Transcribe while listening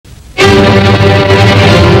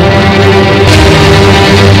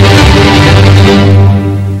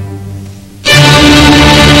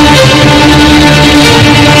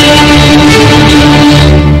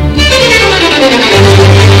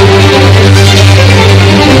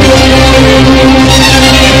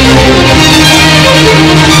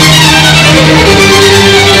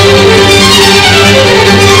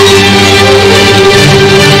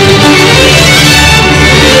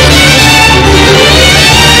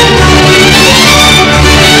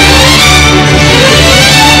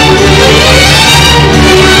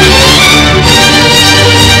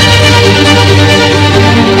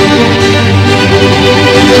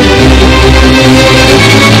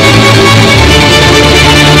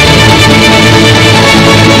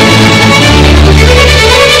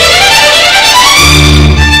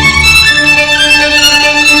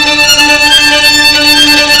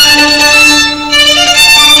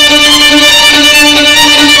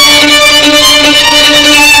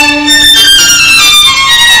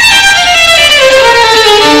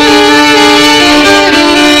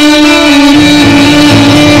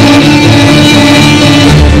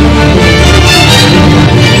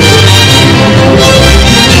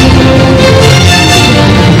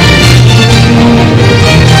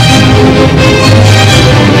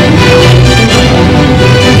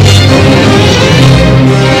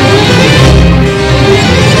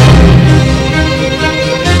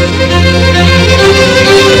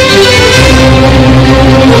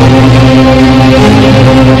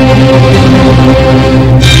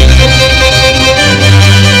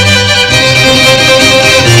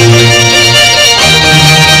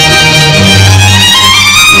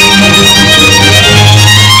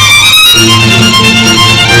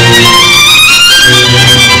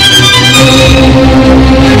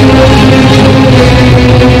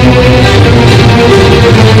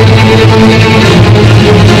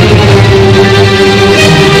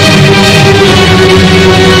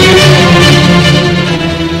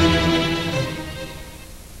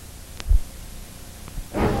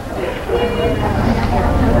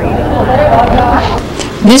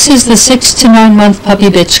This is the 6 to 9 month puppy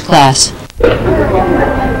bitch class.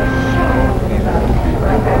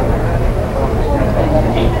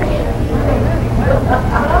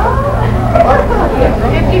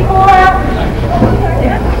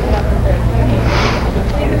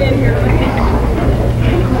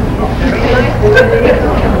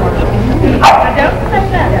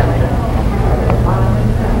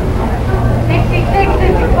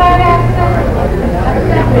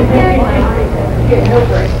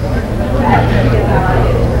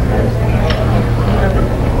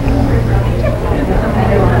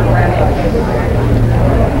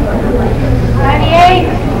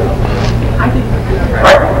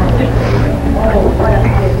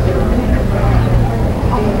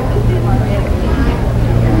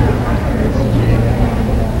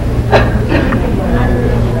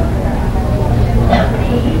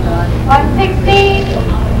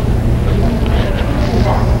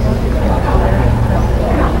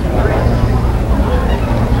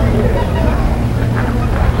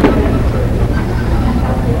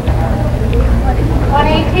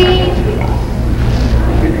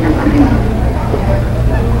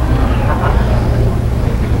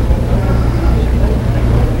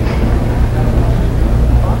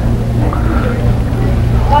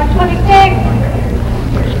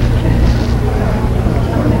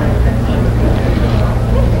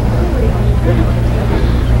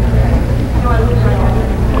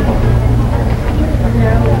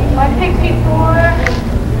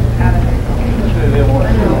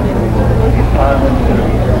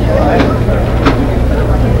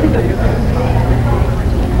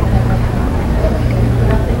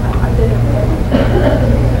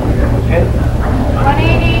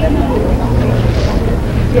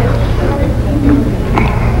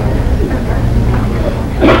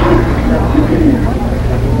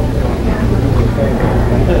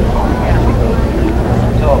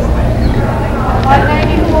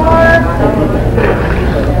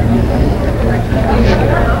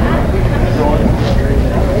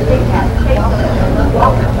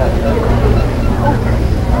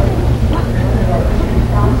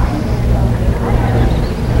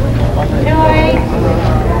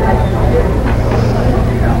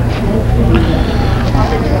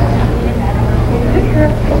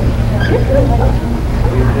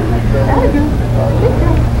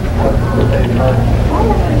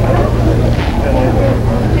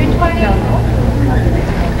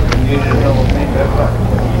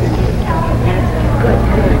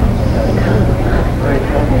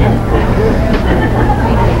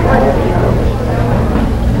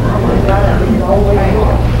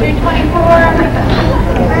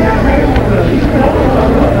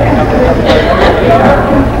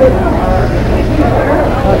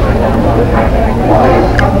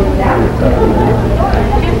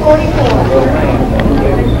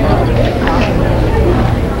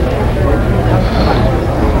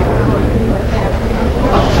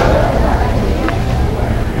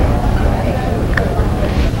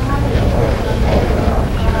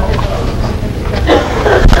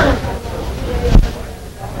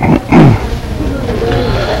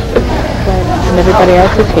 Everybody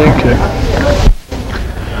else is here. Okay.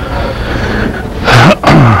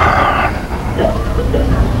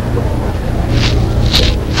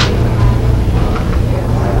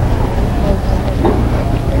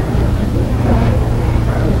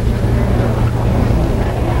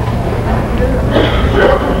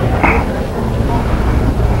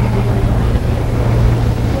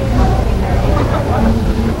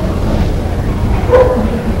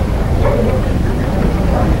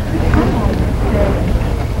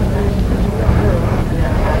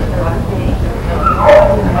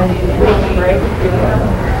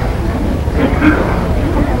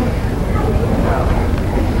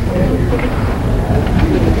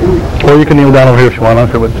 Or you can kneel down over here if you want. I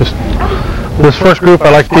don't care, but just this first group, I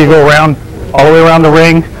like to go around, all the way around the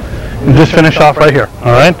ring, and just finish off right here.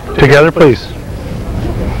 All right? Together, please.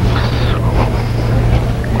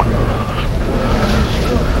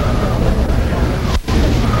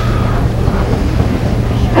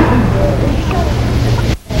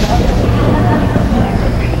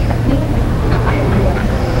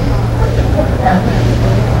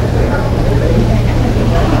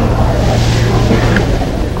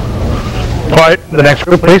 All right, the next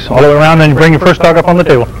group, please, all the way around, and you bring your first dog up on the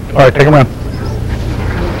table. All right, take him around.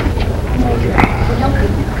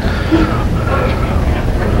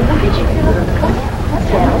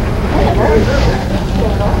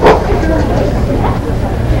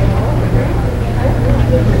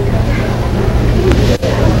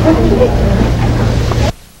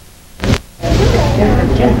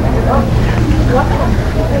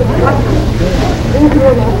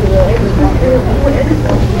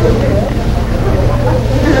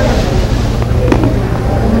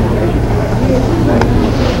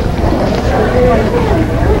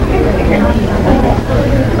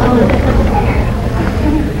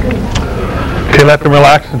 Okay, let them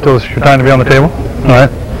relax until it's your time to be on the table. All right.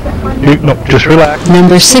 No, just relax.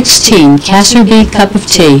 Number 16, Casserby Cup of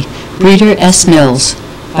Tea, breeder S. Mills.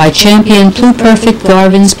 By champion Pluperfect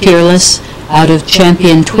Garvin's Peerless, out of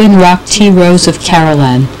champion Twin Rock Tea Rose of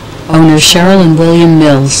Carolan. Owner Cheryl and William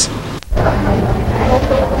Mills.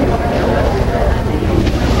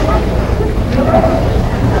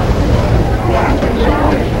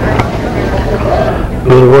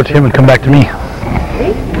 Go to the word to him and come back to me.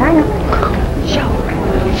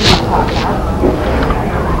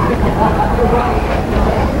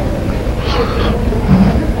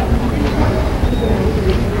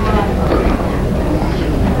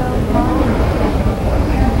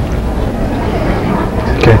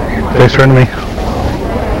 Okay, face turn to me.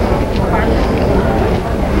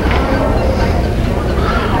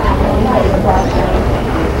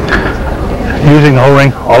 Using the whole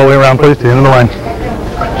ring all the way around, please, to the end of the line.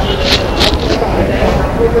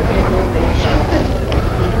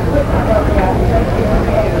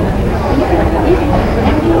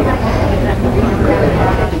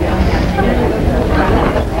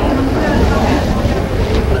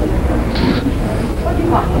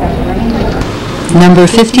 Number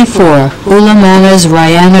 54, Ulamana's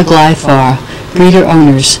Rihanna Glyphar, breeder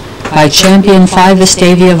owners. By champion 5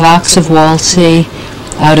 Vestavia Vox of Walsey,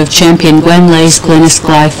 out of champion Gwen Lay's Glynis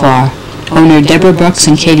Glyphar. Owner Deborah Brooks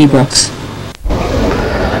and Katie Brooks.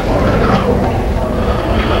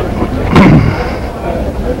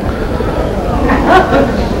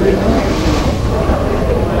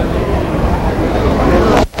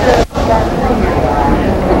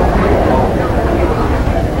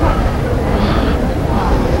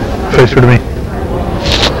 Face her to me.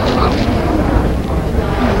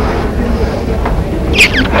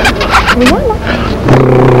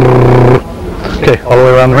 Okay, all the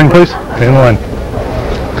way around the ring, please. In the line.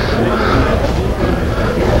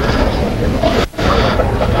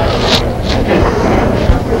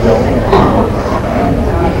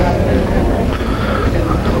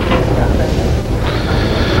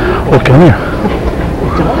 Oh, come here.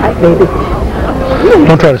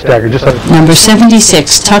 Don't try to stagger, just like... Number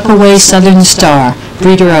 76, Tuckaway Southern Star,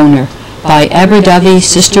 breeder owner. By Aberdavi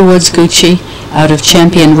Sisterwoods Gucci, out of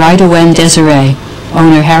champion Rideowen Desiree.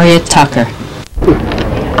 Owner Harriet Tucker.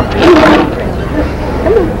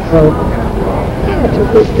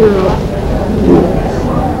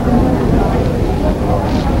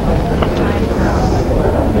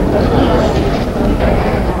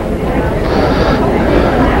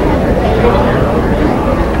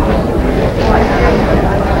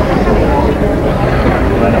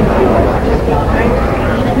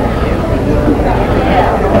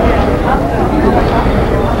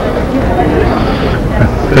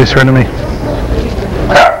 Face her to me.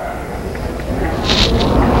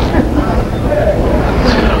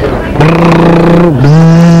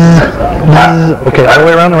 Okay, all the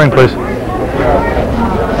way around the ring, please.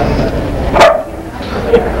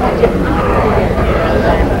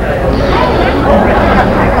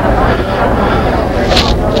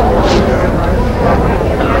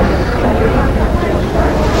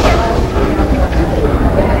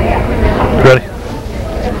 Ready?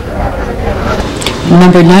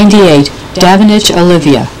 Number 98, Davenich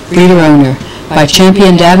Olivia, breeder owner. By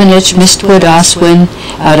champion Davenich Mistwood Oswin,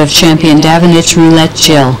 out of champion Davenich Roulette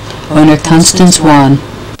Jill. Owner Constance Wan.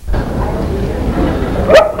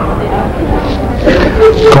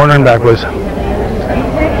 Corner and back, please.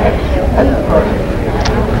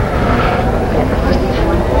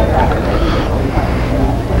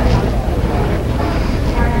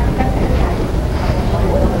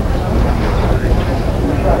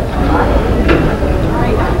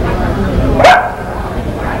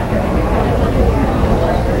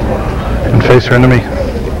 And face her into me.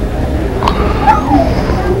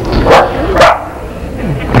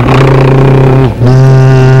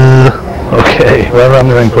 Okay, right around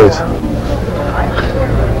the ring, please.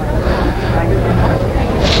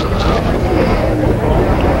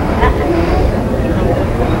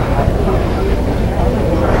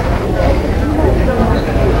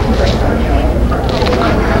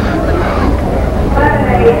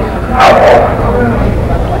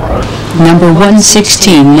 Number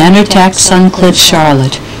 116, Nannertack Suncliffe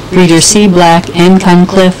Charlotte, breeder C. Black, N.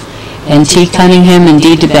 Cuncliffe, and T. Cunningham and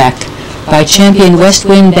D. DeBeck. By champion West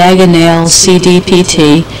Wind Bag of Nails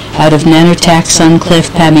CDPT, out of Nannertack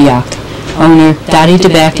Suncliffe Pamiok. Owner Dottie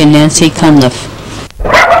DeBeck and Nancy Cunliffe.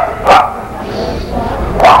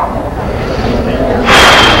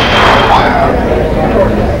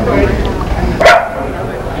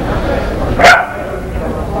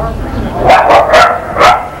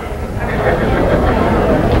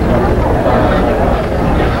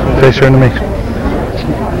 Face her into me.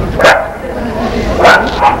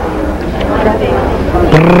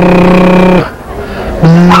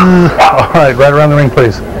 All right, right around the ring,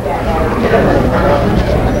 please.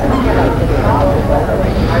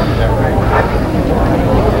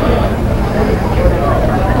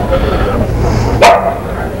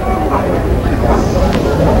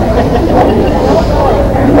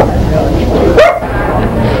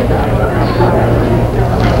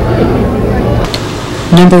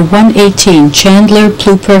 Number 118, Chandler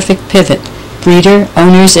Pluperfect Pivot, breeder,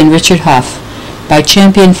 owners, and Richard Huff. By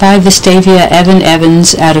Champion 5 Vestavia Evan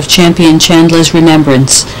Evans out of Champion Chandler's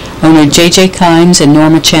Remembrance. Owner J.J. Kimes and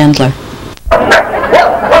Norma Chandler.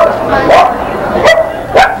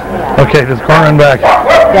 Okay, to the corner and back.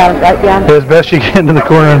 Yeah, right down. As best you can to the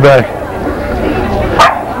corner and back.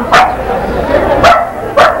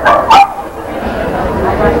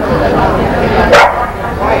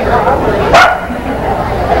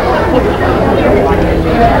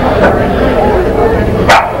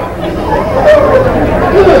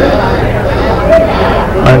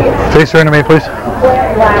 Face her into me, please.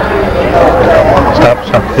 Stop.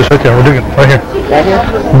 Just right there. We're doing it. Right here. Right here?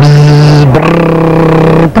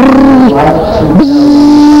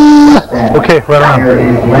 Okay, right around.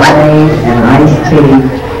 Lemonade and iced tea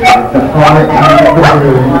at the far end of the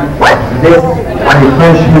room. This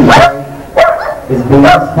refreshment break is being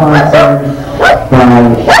sponsored by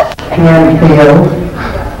Canfield,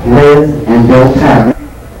 Liz, and Bill Pavitt.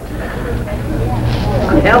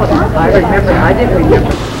 I didn't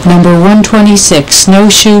remember. Number 126,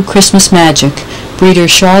 Snowshoe Christmas Magic, breeder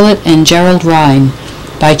Charlotte and Gerald Rhine.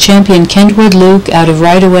 By Champion Kentwood Luke out of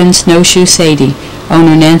Rideowen Snowshoe Sadie.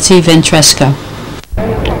 Owner Nancy Ventresco.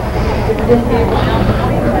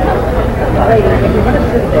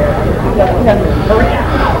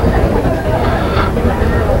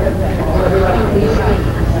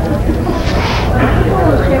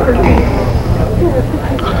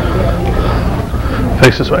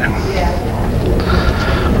 Face this way.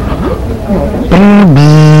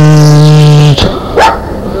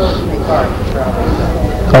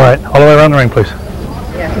 All right, all the way around the ring, please.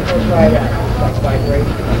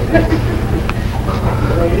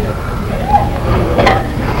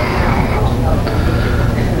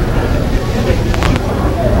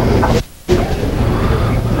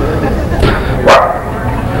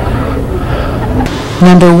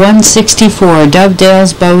 Number 164,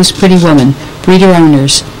 Dovedale's Bowes Pretty Woman, breeder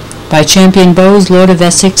owners. By Champion Bowes Lord of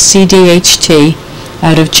Essex CDHT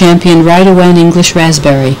out of Champion Rideowen English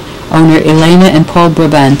Raspberry. Owner Elena and Paul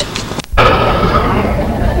Brabant.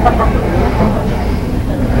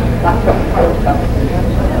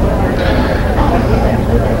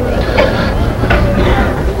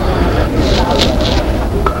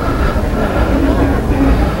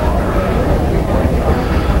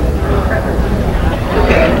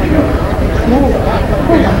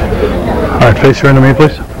 All right, face her into me,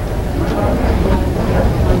 please.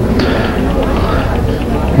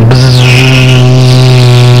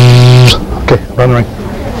 Okay, run the ring.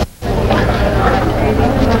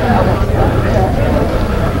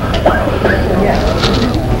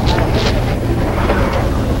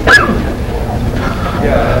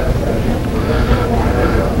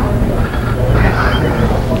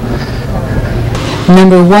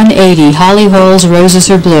 Number 180, Holly Hole's Roses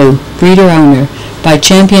Are Blue, breeder owner. By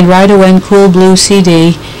Champion Rideowen Cool Blue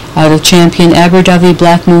CD out of Champion Aberdovey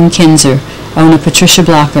Black Moon Kinzer. Owner Patricia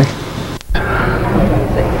Blocker.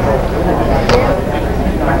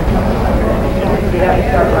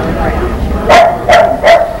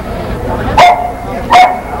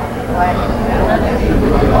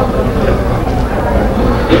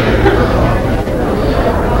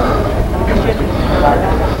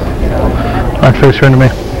 All right, face her into me.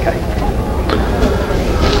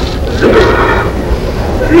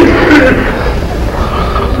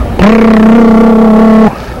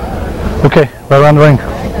 Okay, right around the ring.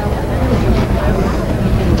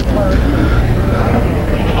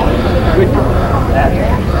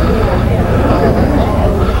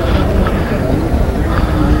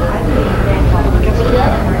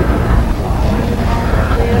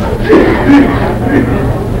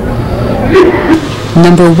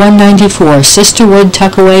 Number 194, Sisterwood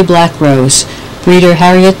Tuckaway Black Rose, breeder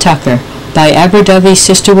Harriet Tucker. By Aberdovey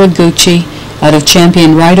Sisterwood Gucci out of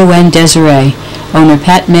Champion Rideowen Desiree. Owner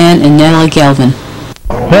Pat Mann and Nella Gelvin.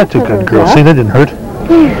 That's a good girl. See, that didn't hurt.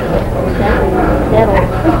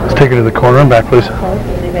 Let's take her to the corner and back, please.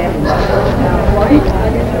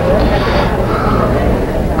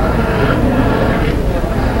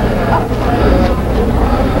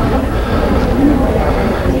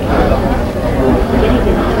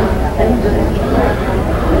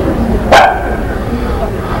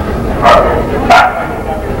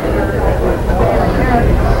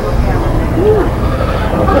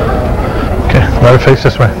 Okay, let it face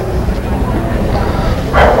this way.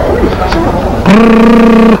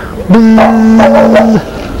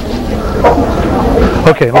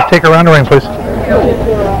 Okay, let's take her around the ring, please.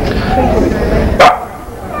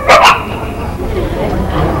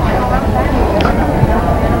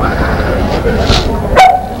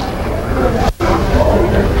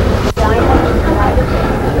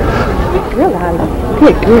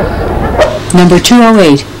 Number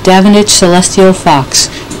 208, Davenage Celestial Fox,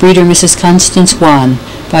 breeder Mrs. Constance Wan,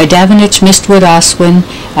 by Davenage Mistwood Oswin,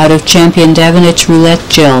 out of Champion Davenage Roulette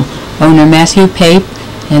Jill, owner Matthew Pape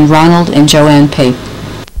and Ronald and Joanne Pape.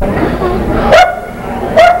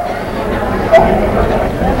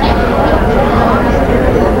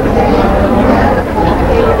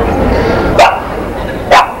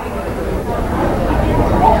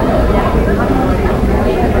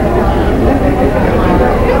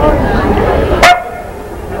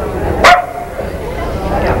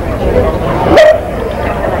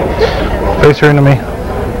 Face her into me.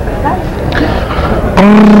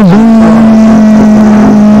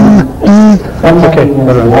 Somebody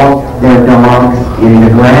has walked their dogs in the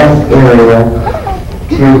grass area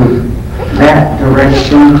to that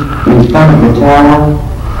direction in front of the tower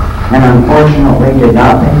and unfortunately did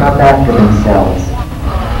not pick up after themselves.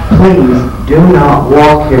 Please do not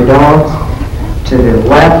walk your dogs to the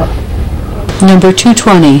left. Number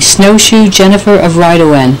 220, Snowshoe Jennifer of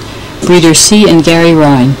Rideowen, breeder C. and Gary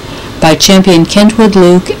Rhine, by Champion Kentwood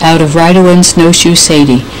Luke, out of Rideowen Snowshoe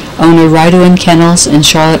Sadie, owner Rideowen Kennels and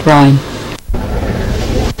Charlotte Rhine.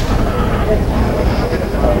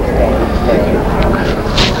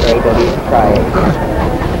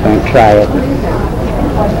 Don't try it.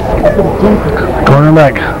 Corner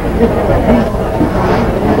back.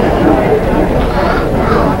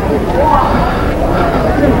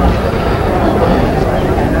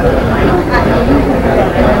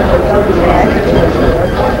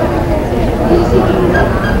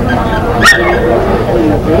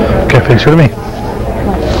 Okay, face her to me.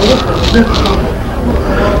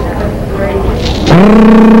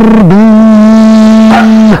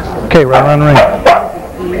 Okay, right around the ring.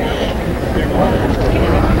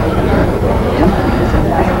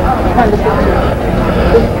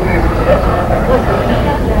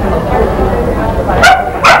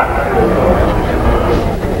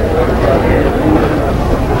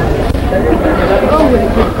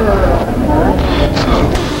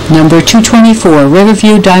 Number 224,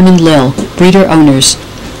 Riverview Diamond Lil, breeder owners,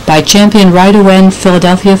 by Champion Rideowen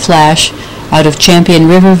Philadelphia Flash, out of Champion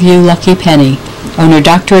Riverview Lucky Penny, owner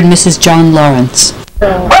Dr. and Mrs. John Lawrence.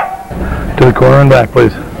 To the corner and back,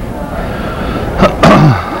 please.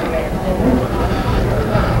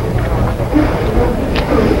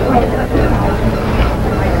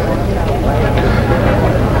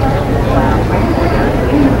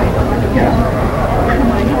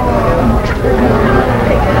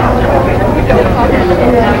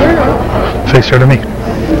 Face her to me.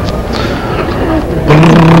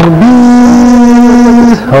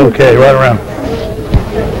 Okay, right around.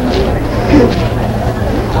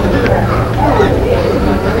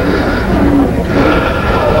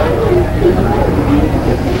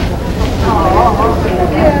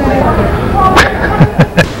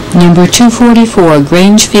 Number 244,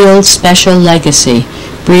 Grangefield Special Legacy,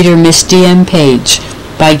 breeder Miss D.M. Page,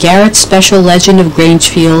 by Garrett Special Legend of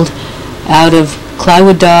Grangefield, out of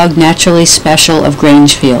Clywood Dog Naturally Special of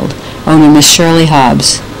Grangefield, owner Miss Shirley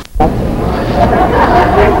Hobbs.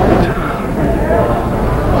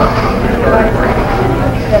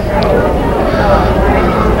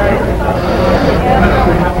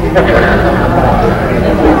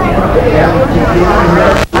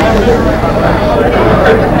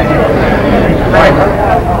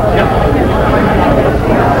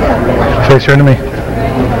 Face her into me.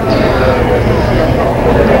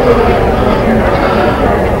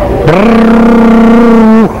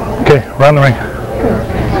 Okay, around the ring.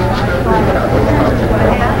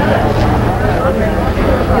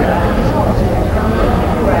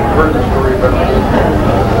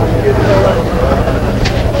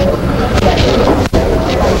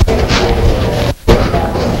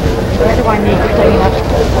 Where do I need to clean up?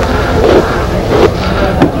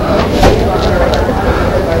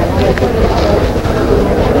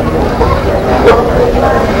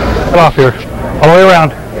 Get off here. All the way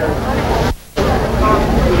around.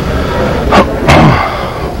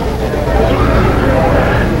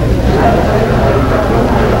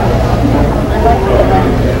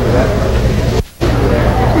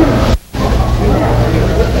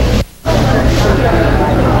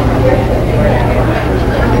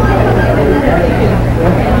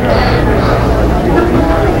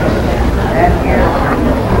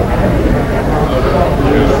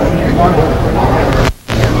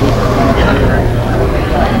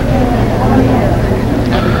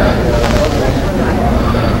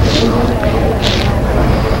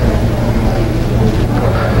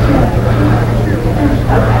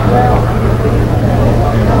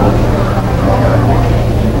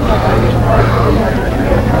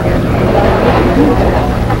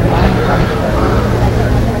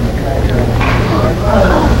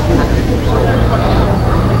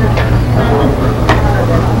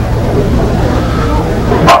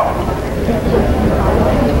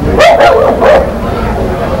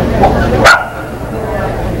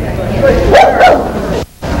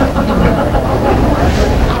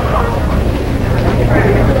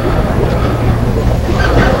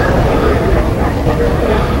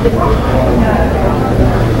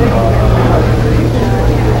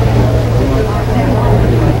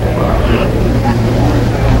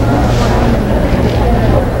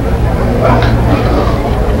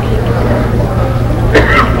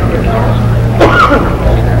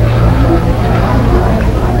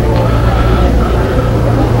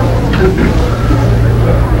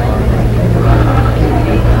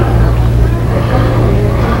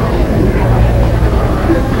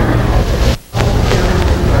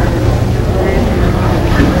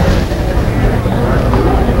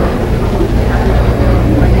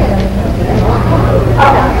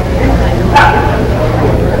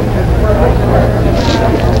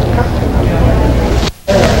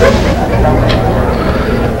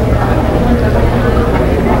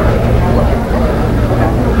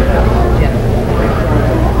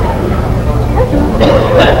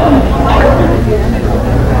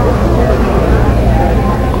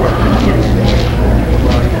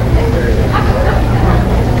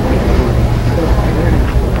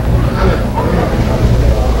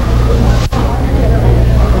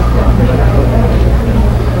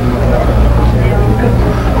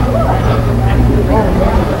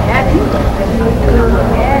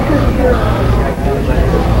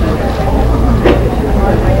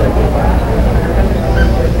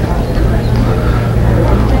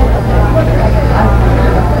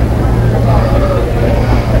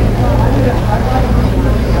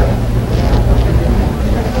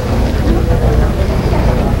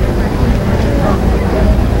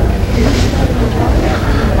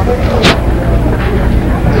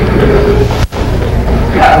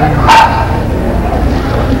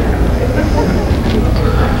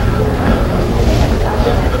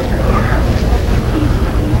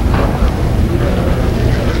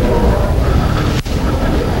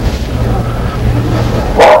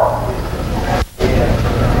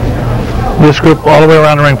 This group all the way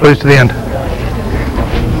around the ring, please, to the end.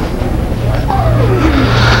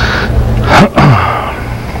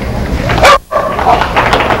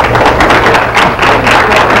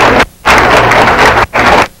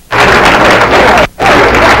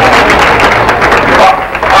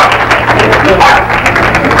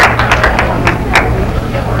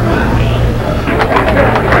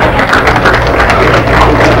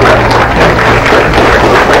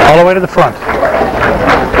 All the way to the front.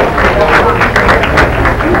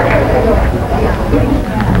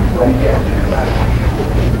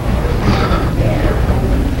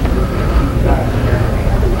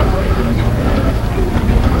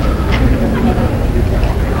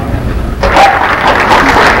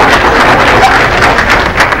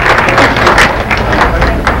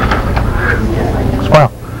 Smile.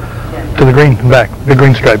 To the green and back. The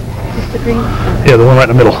green stripe. Just the green. Yeah, the one right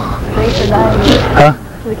in the middle. Face or that? Huh?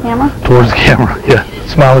 To the camera? Towards the camera, yeah.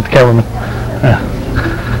 Smile at the cameraman. Yeah.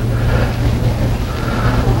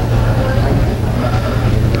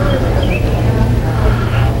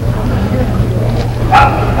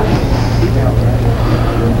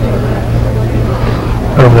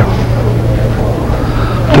 Right over there.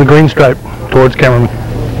 To the green stripe, towards the cameraman.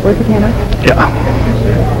 Towards the camera? Yeah.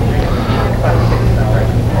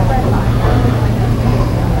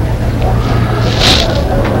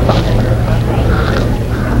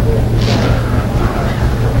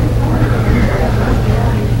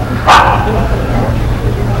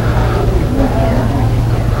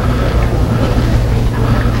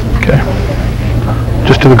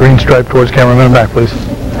 To the green stripe towards cameraman and back, please.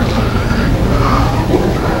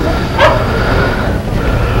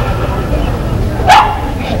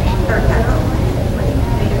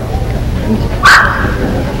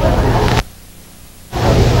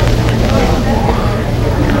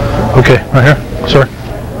 Okay, right here, sir.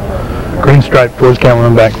 Green stripe towards cameraman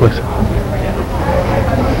and back, please.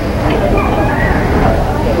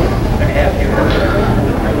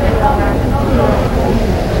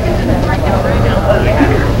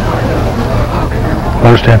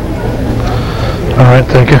 Understand. All right,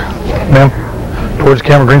 thank you. Ma'am, towards the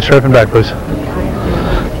camera, green stripe and back, please.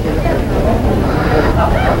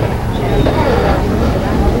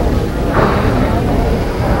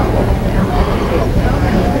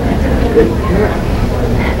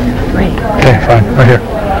 Okay, fine, right here.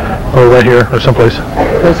 Or right here, or someplace.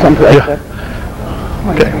 Yeah.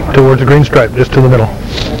 Okay, towards the green stripe, just to the middle.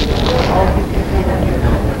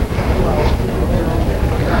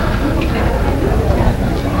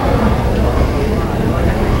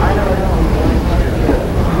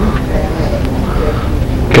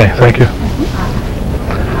 Okay, thank you.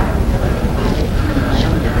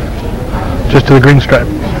 Just to the green stripe.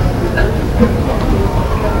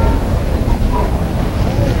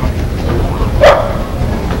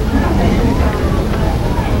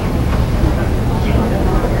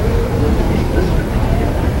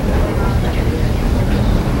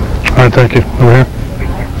 All right, thank you. Over here.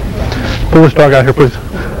 Pull this dog out here, please.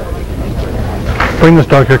 Bring this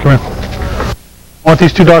dog here, come here. I want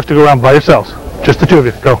these two dogs to go around by yourselves. Just the two of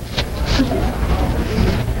you. Go.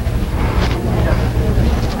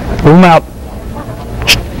 Move them out.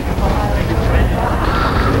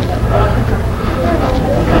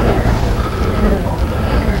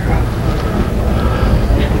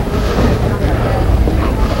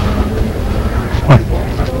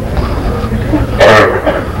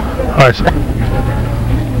 All right, sir.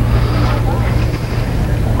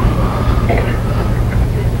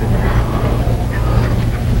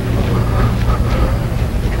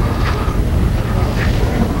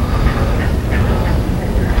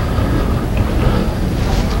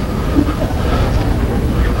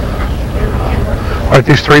 All right,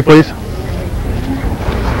 these three, please.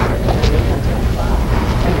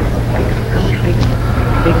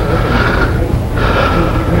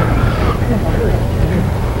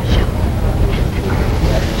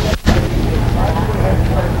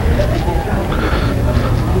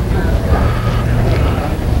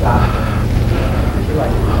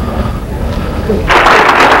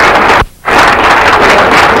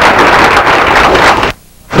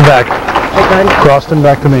 The back. Crossed and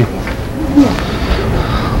back to me.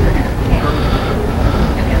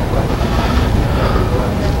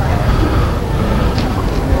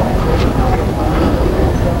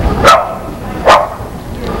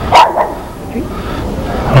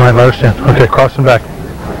 All right, I understand. Okay, cross and back.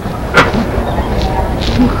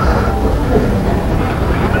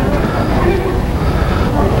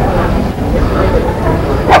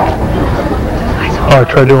 All right,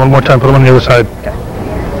 try to do it one more time. Put them on the other side.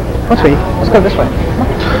 Okay. Let's go this way.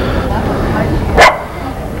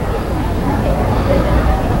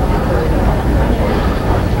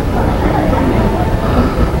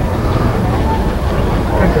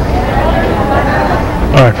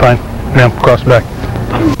 All right, fine. Now, cross back.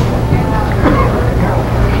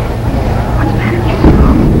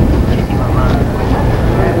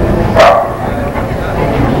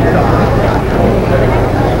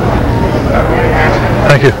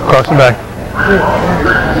 Thank you. Cross and back.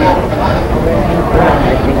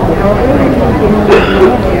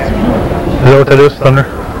 Is that what that is, Thunder?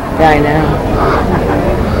 Yeah, I know.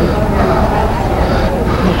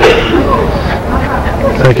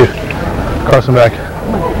 Thank you. Cross and back.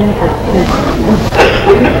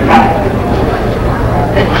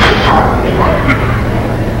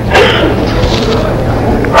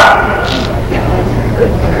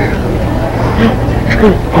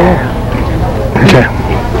 Okay.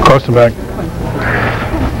 Cross and back.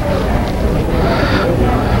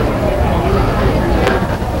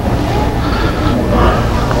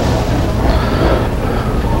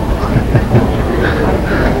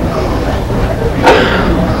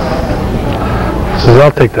 Says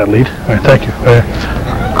I'll take that lead. All right, thank you.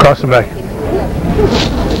 Cross and back.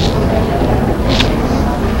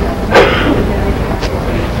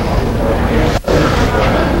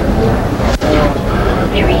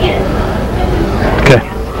 Okay.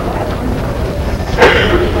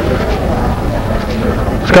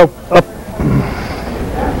 Let's go. Up.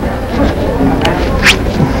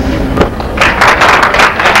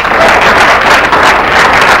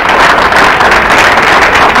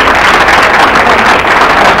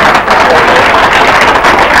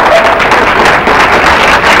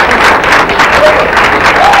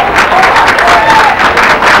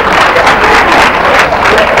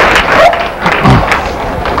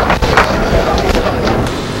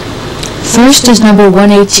 First is number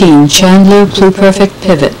 118, Chandler Pluperfect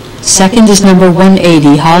Pivot. Second is number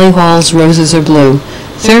 180, Holly Hall's Roses Are Blue.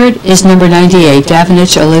 Third is number 98,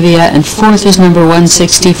 Davenich Olivia. And fourth is number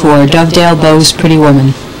 164, Dovedale Bowes Pretty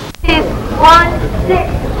Woman.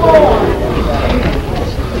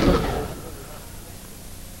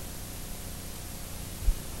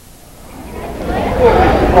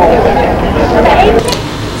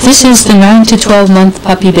 This is the 9 to 12 month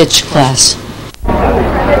puppy bitch class.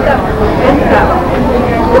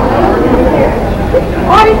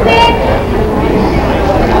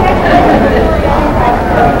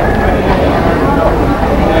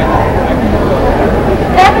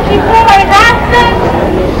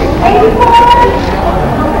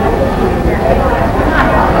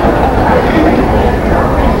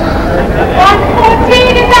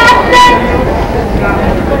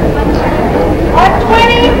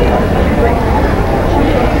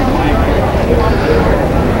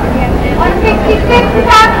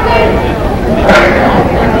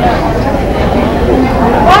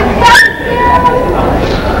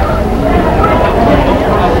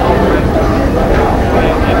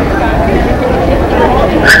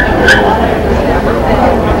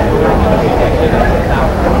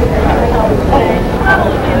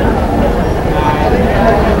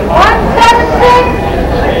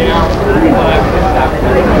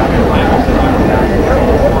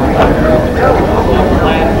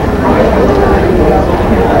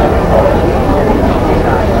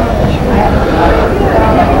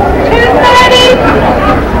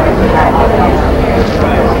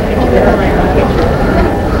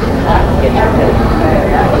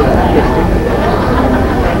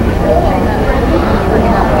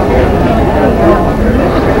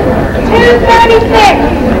 236.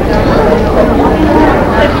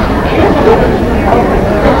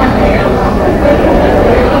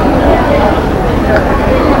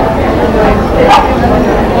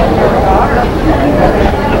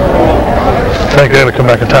 I gotta come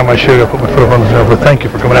back and tie my shoe. I put my foot up on the nail, but thank you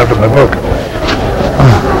for coming after my book.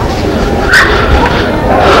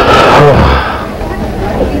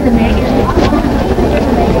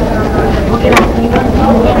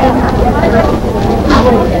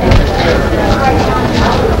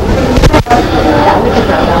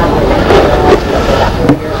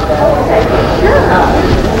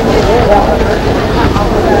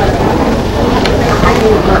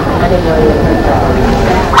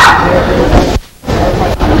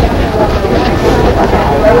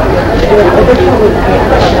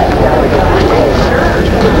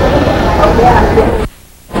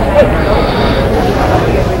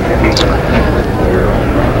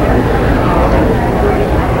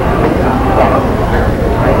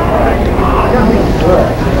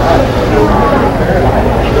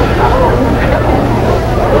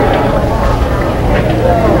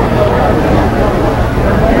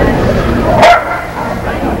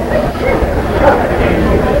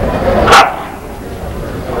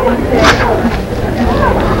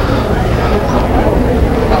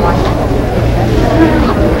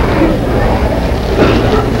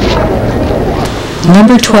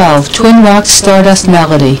 Number 12, Twin Rocks Stardust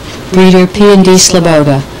Melody, breeder P&D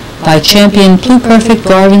Sloboda, by champion Pluperfect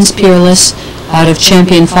Garvin's Peerless, out of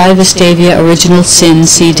champion 5 Estavia Original Sin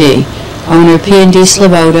CD. Owner P&D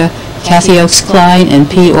Sloboda, Kathy Oakes Klein, and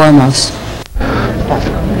P. Ormos.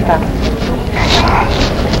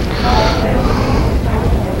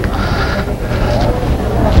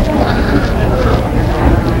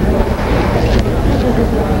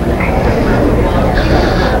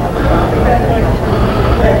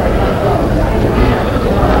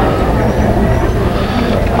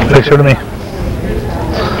 Face her to me.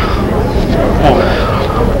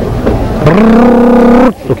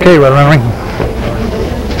 Okay, right around ring.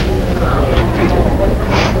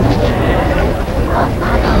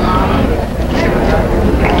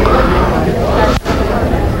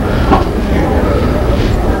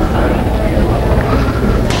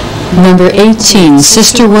 Number 18,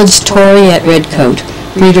 Sisterwood's Tory at Redcoat,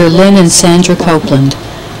 breeder Lynn and Sandra Copeland,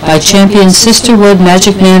 by champion Sisterwood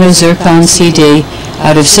Magic Nano Zircon CD,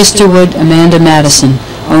 out of Sisterwood Amanda Madison,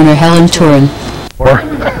 owner Helen Turin.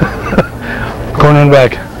 Corner and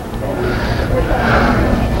back.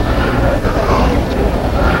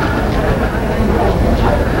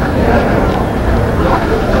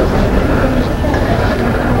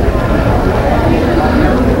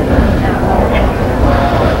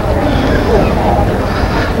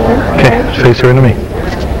 Okay, face her into me.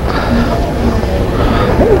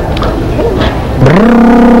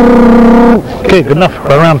 Okay, good enough.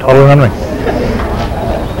 Right around, all around ring.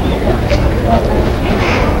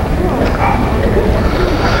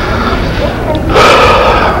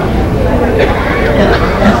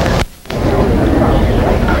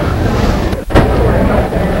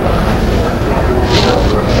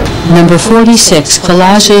 Number 46,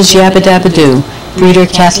 Collages Yabba Dabba Doo, breeder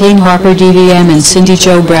Kathleen Harper DVM and Cindy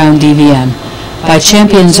Jo Brown DVM, by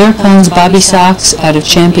champion Zircon's Bobby Sox, out of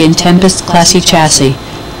champion Tempest Classy Chassis,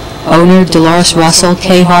 owner Dolores Russell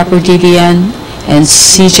K. Harper DVN and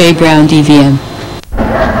CJ Brown DVM.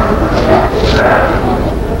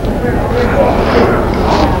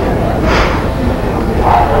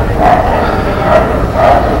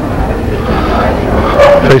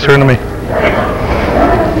 Face her into me.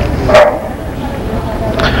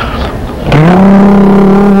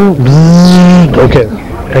 Okay,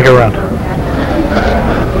 take her around.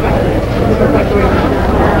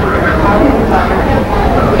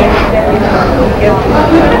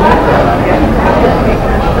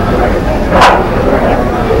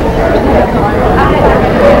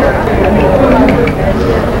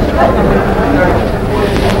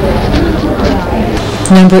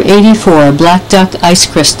 Number 84, Black Duck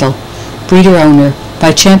Ice Crystal, breeder owner,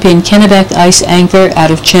 by champion Kennebec Ice Anchor,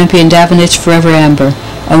 out of champion Davenich Forever Amber,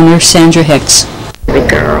 owner Sandra Hicks. Baby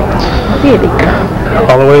girl. Baby girl.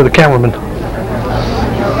 All the way to the cameraman.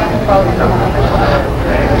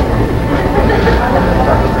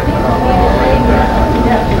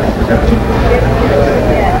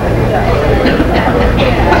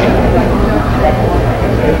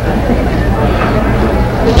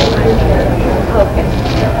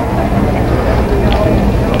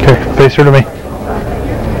 Okay, face her to me.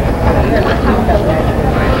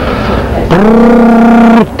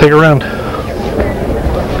 Take her around.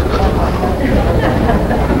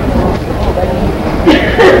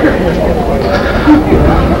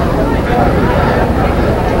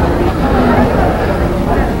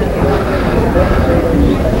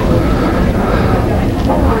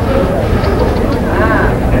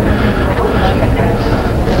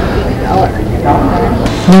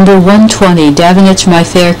 Number 120, Davenich My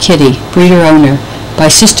Fair Kitty, breeder owner, by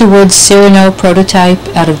Sisterwood's Cyrano Prototype,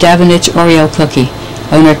 out of Davenich Oreo Cookie,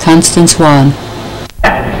 owner Constance Wan.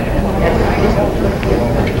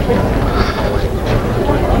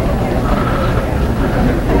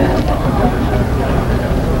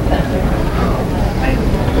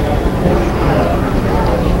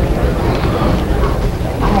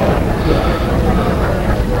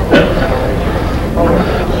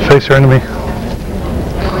 Face her into me.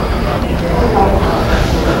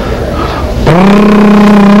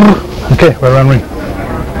 Okay, right around ring.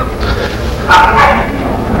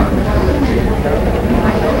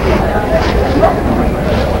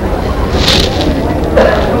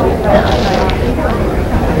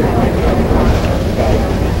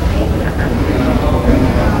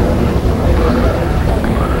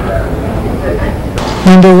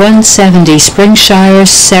 Number 170,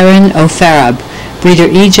 Springshire's Seren O'Farab, breeder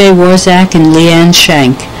E.J. Warzak and Leanne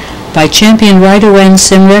Shank, by champion Ryder-Wen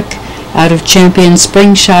Simrick, out of champion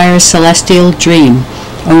Springshire's Celestial Dream,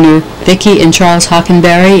 owner Vicky and Charles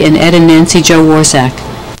Hockenberry and Ed and Nancy Jo Warzak.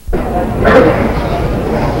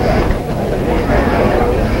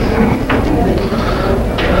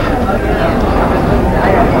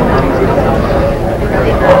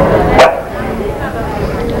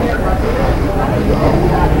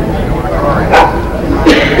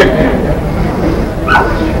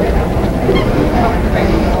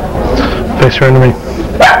 Face her into me.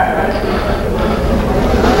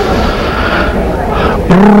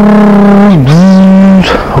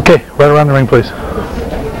 Okay, right around the ring, please.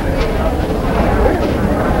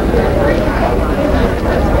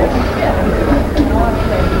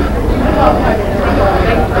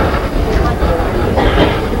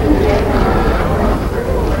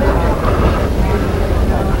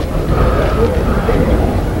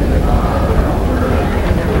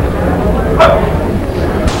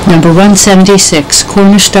 Number 176,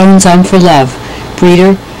 Cornerstones on for Love,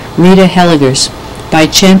 breeder Rita Helligers, by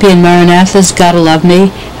champion Maranatha's Gotta Love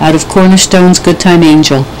Me, out of Cornerstone's Good Time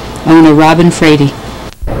Angel, owner Robin Frady.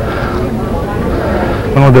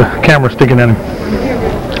 One with the camera sticking in him.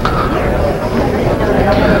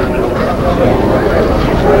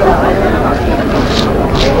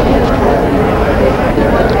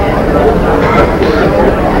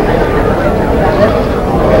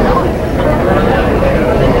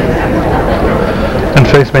 And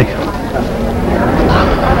face me.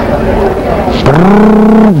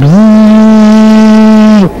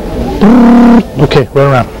 Okay, right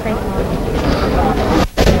around.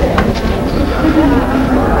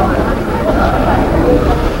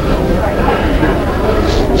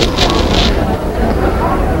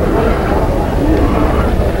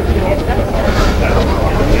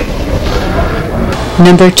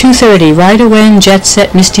 Number 230, Ride Away Jet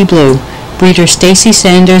Set Misty Blue, breeder Stacy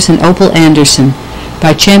Sanders and Opal Anderson,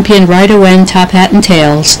 by champion Ride Away Top Hat and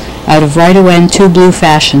Tails, out of Ride Away 2 Blue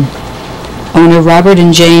Fashion, owner Robert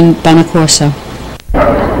and Jane Bonacorso.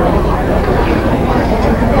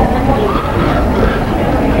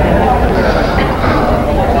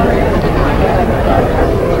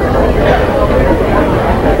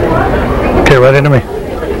 Okay, right into me.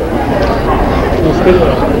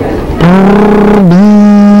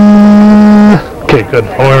 Okay, good.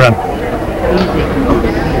 All the way around.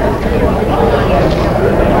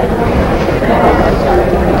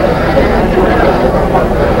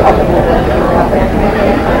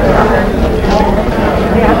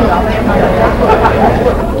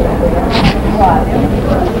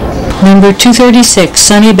 Number 236,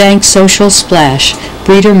 Sunnybank Social Splash,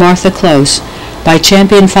 breeder Martha Close, by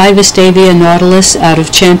champion 5 Estavia Nautilus, out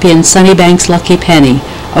of champion Sunnybank's Lucky Penny,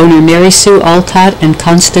 owner Mary Sue Alcott and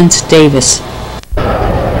Constance Davis.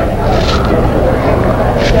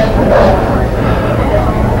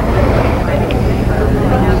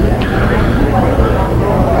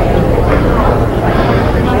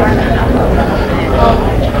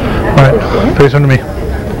 Alright, face under me.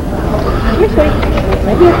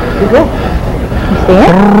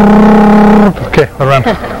 Okay, right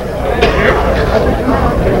around.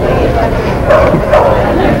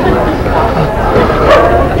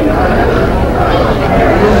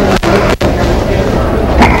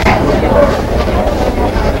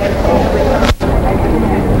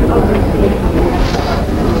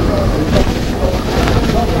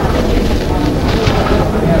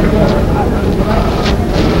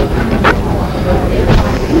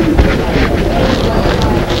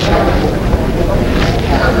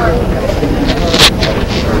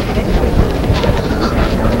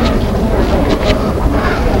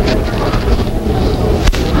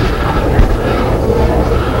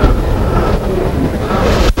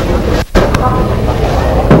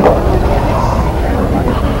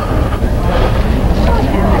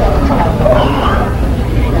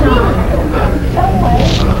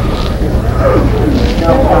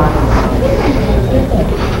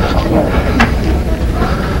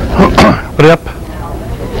 Put it up.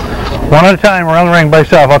 One at a time around the ring by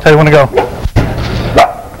yourself. I'll tell you when to go.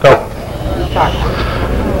 Go.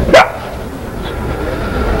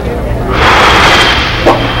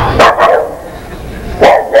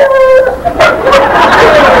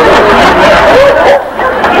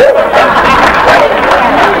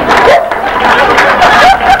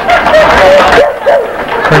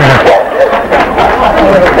 Bring it here.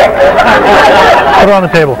 Put it on the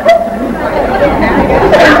table.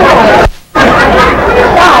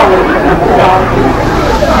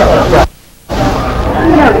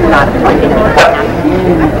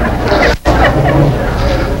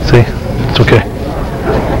 See, it's okay.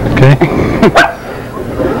 Okay?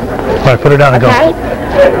 Alright, put her down and go.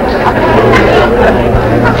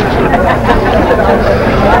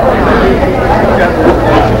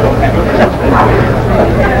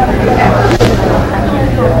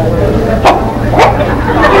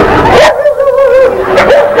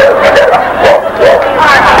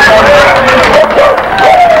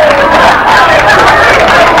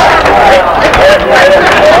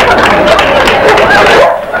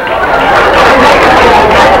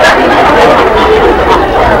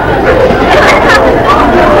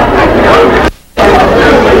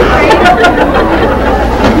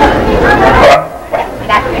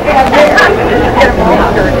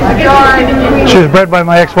 bred by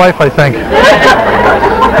my ex-wife, I think. All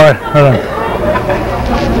right, hold on.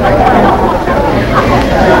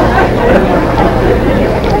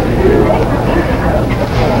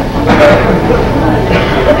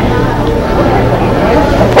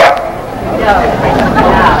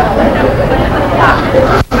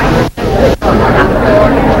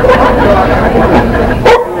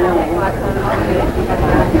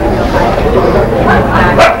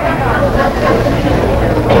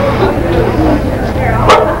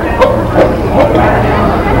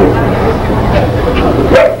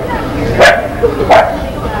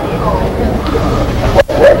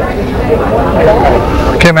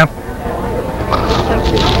 Okay, ma'am.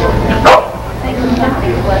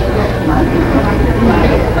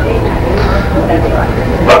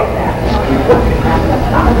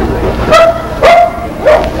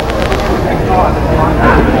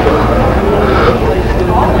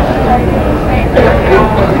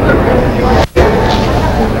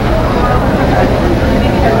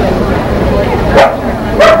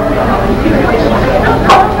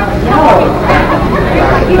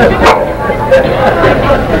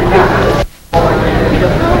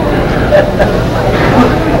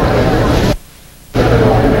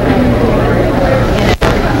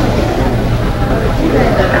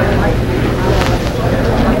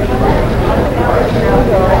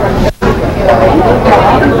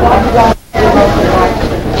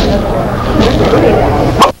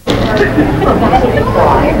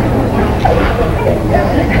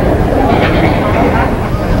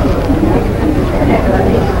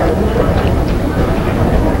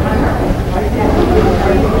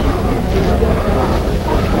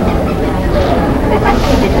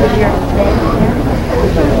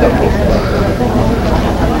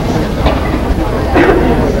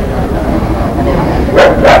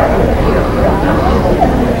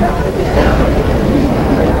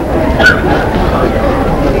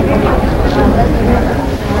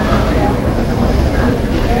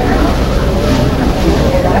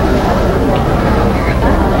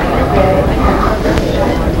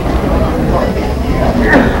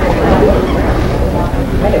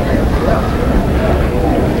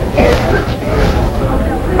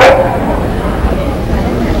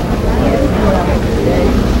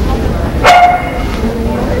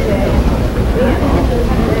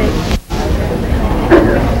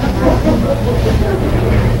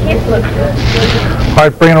 All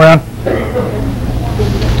right, bring it around.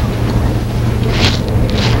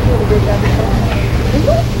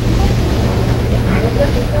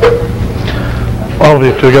 All of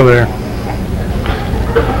you together here.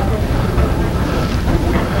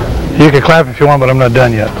 You can clap if you want, but I'm not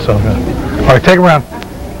done yet. So, all right, take it around.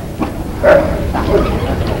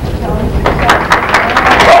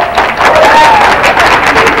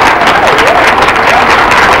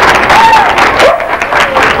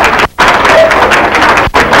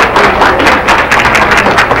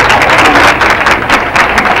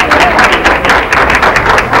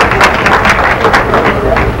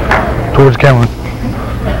 Towards Cameron.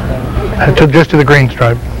 Just to the green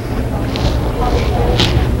stripe.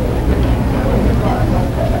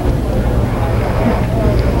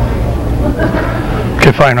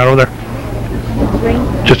 Okay, fine, right over there.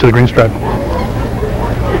 Just to the green stripe.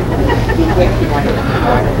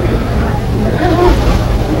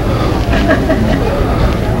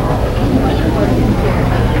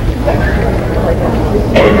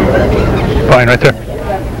 Fine, right there.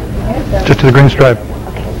 Just to the green stripe.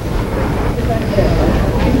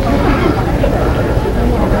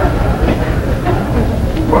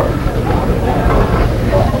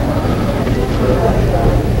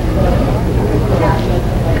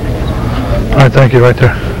 All right, thank you, right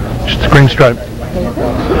there. Just the green stripe.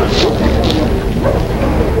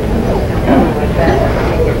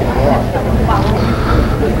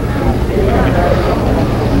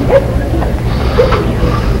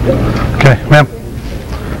 Okay, ma'am.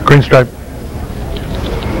 Green stripe.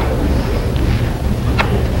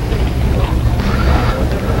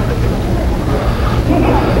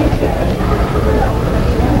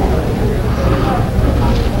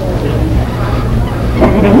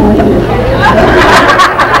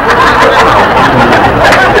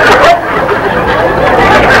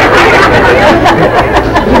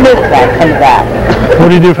 From the back. What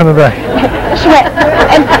do you do from the back? She went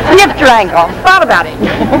and sniffed her ankle. Thought about it.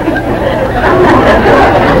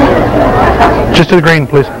 Just to the green,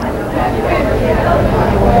 please.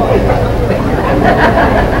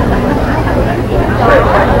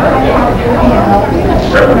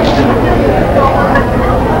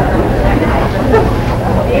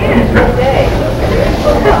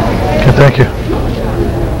 Okay, thank you.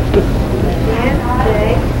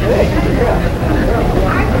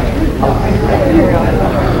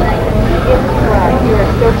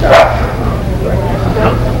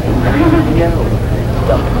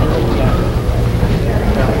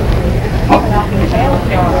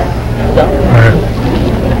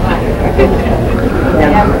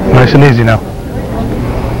 Nice and easy now.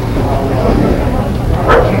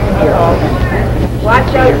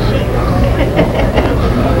 Watch out, sheep.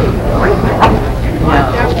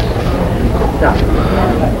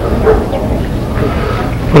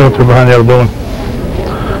 Put it up there behind the other building.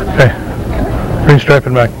 Okay. Green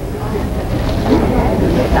striping back.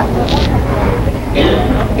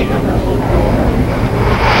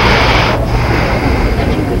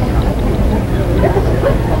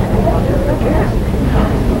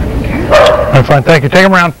 All right, fine. Thank you. Take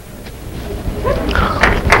him around.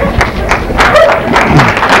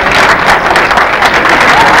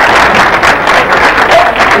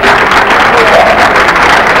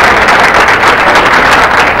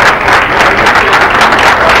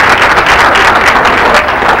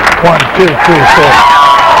 One, two, three, four.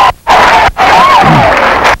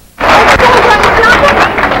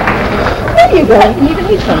 There you go. You can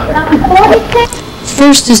eat something.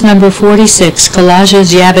 First is number 46,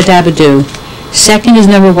 Collages Yabba Dabba Doo. Second is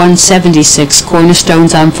number 176,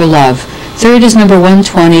 Cornerstones I'm for Love. Third is number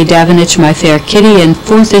 120, Davenich My Fair Kitty. And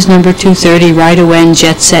fourth is number 230, Right Away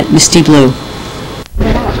Jet Set Misty Blue.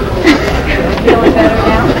 Feeling better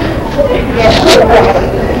now?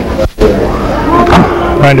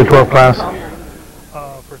 9 to 12 class.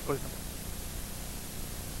 First place.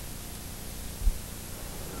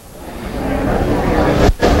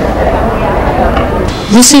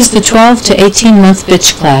 This is the 12 to 18 month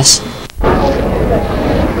bitch class.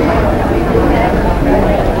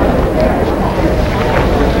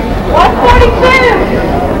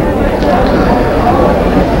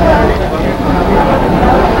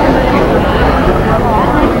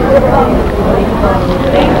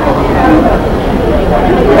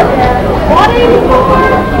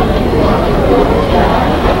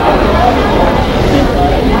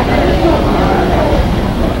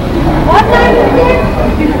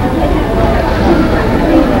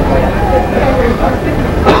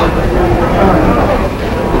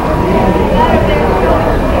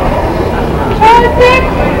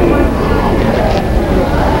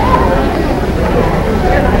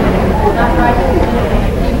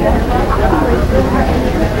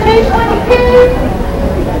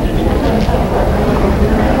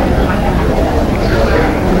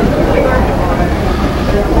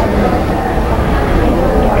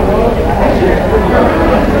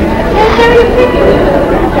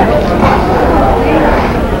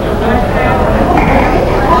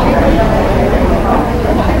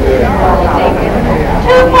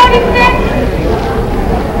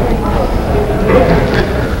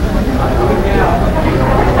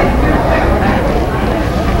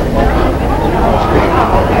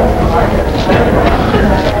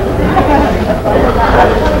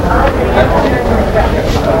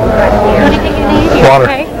 Water.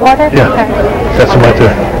 Okay. Water? Yeah. Okay. That's right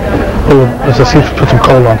there. Oh, let's just see if put some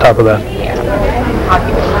coal on top of that.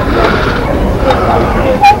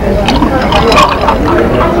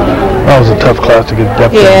 That was a tough class to get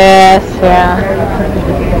depth in. Yes, yeah.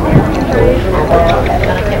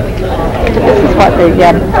 This is what the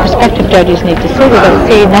prospective judges need to see. They got to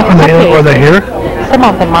see next Are they here? Some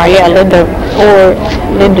of them are, yeah.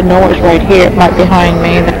 Linda Norris right here, right behind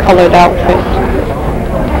me, the colored outfit.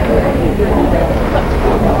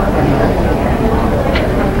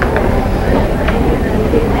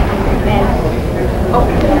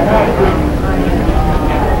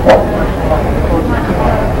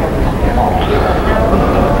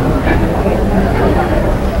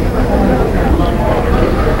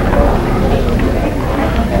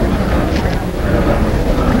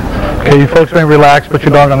 Okay, you folks may relax, put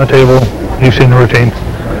your dog on the table. You've seen the routine.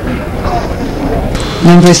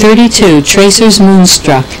 Number 32, Tracer's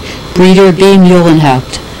Moonstruck, breeder B.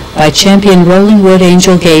 Muhlenhaupt, by champion Rolling Wood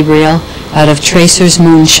Angel Gabriel out of Tracer's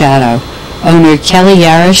Moon Shadow. Owner Kelly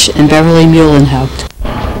Yarish and Beverly Muhlenhaupt.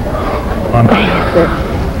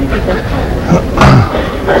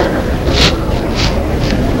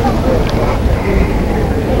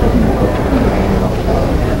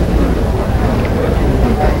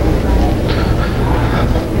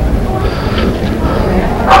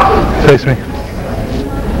 Face me.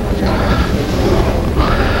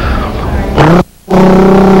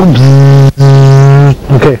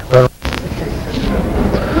 Okay.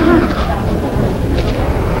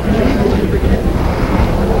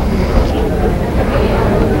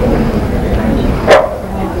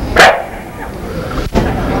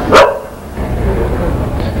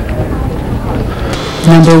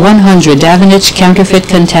 Number 100, Davenich Counterfeit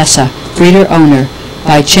Contessa, breeder owner,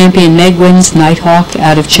 by champion Meg Wins Nighthawk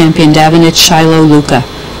out of champion Davenich Shiloh Luca.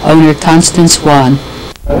 Owner Constance Wan.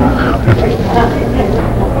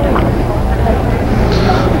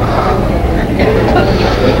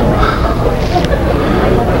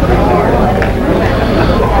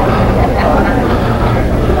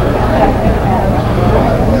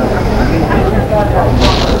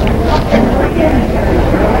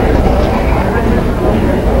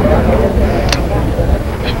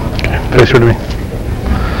 Face her to me.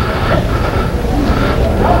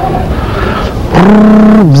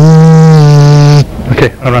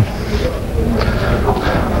 Okay, I'll run.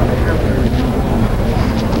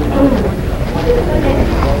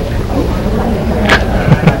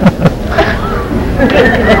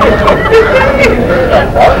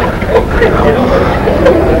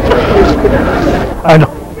 I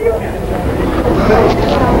know.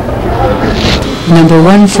 Number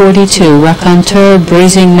 142, Raconteur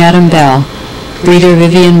Brazing Madame Belle, breeder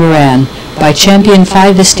Vivian Moran, by Champion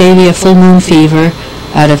 5 Vestavia Full Moon Fever,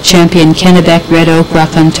 out of Champion Kennebec Red Oak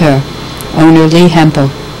Raconteur, owner Lee Hempel.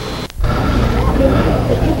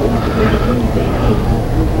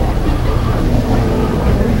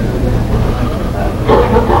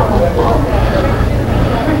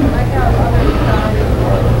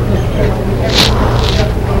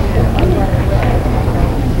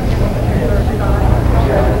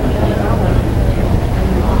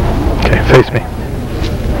 Face me.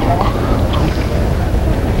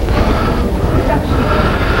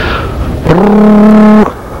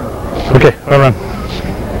 Okay, I'll run.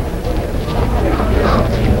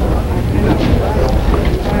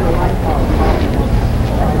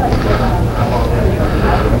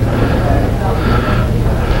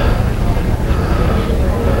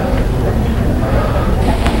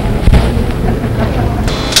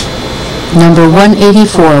 Number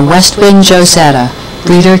 184, West Wind Josetta,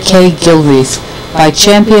 breeder K. Gilreath, by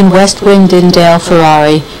Champion West Wind Dindale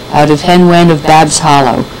Ferrari, out of Henwen of Babs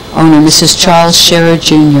Hollow, owner Mrs. Charles Scherer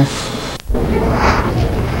Jr.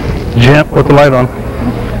 Jam, put the light on.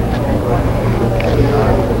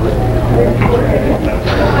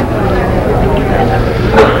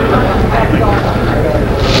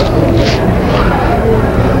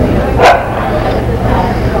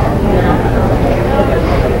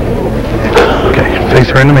 Okay, face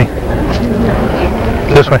her into me.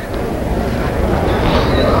 This way.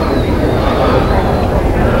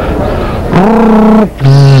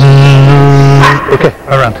 Okay,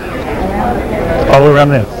 around. All the way around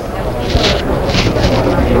there.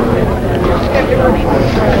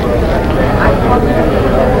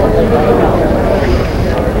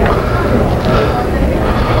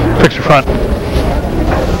 Fix your front.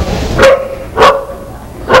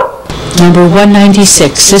 Number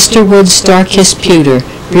 196, Sisterwood Starkiss Pewter,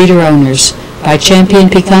 breeder owners, by Champion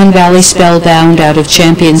Pecan Valley Spellbound, out of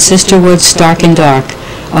Champion Sisterwood Stark and Dark,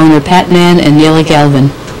 owner Pat Mann and Neela Galvin.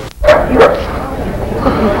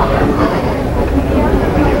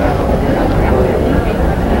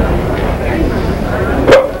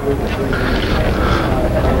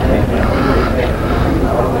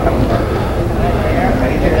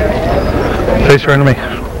 Face her into me.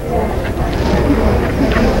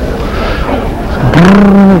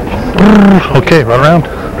 Okay, right around.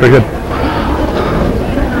 Very good.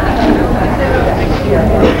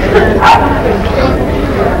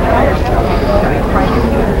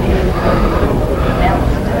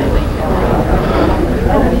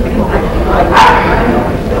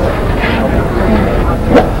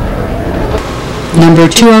 Number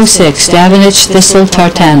 206, Davenich Thistle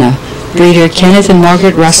Tartana, breeder Kenneth and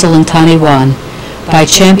Margaret Russell and Connie Wan, by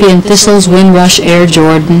Champion Thistles Windrush Air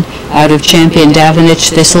Jordan, out of Champion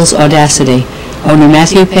Davenich Thistles Audacity, owner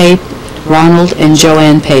Matthew Pape, Ronald and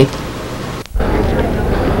Joanne Pape.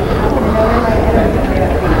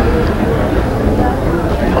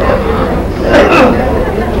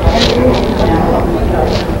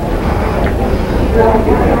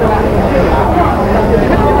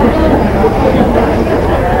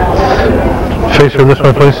 Face her this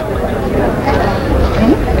way, please.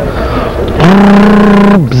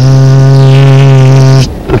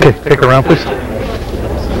 Okay, take her around, please.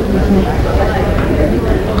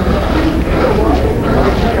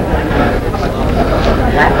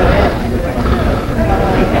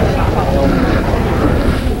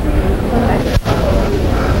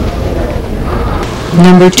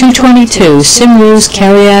 Number 222, Simrose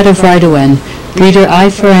Cariad of Rideowen, breeder I.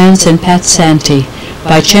 Ferrance and Pat Santee,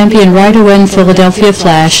 by Champion Rideowen Philadelphia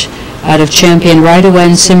Flash, out of Champion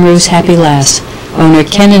Rideowen Simrose Happy Lass, owner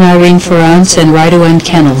Ken and Irene Ferrance and Rideowen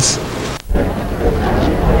Kennels.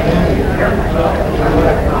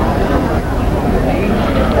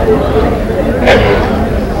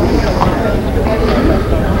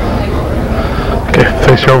 Okay,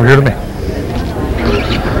 face her over here to me.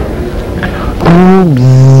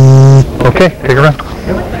 Okay, take her around.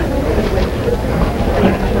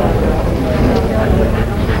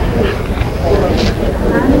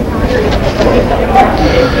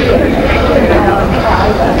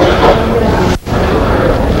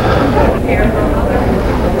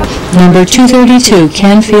 Number 232,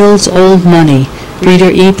 Canfield's Old Money,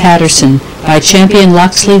 breeder E. Patterson, by champion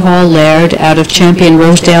Loxley Hall Laird out of champion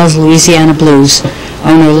Rosedale's Louisiana Blues.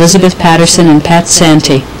 Owner Elizabeth Patterson and Pat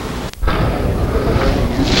Santee.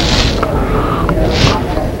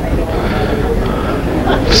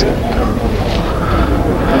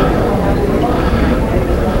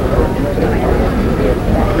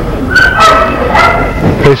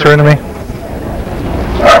 Face her into me.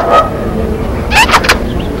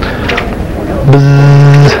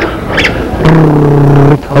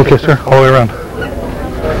 Okay, sir, all the way around.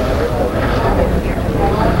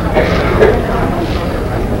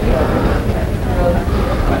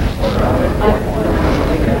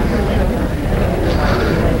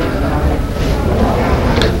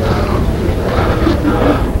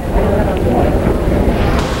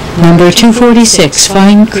 Number 246,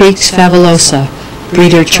 Fine Creek's Favolosa,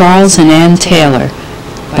 breeder Charles and Ann Taylor,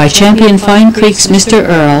 by champion Fine Creek's Mr.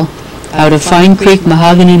 Earl, out of Fine Creek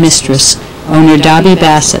Mahogany Mistress, owner Dobby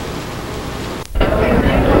Bassett.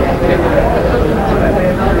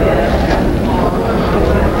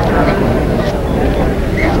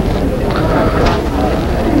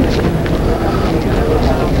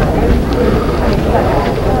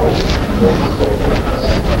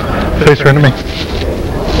 Face her into me.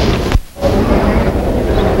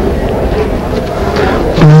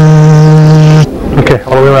 Okay,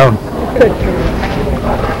 all the way around.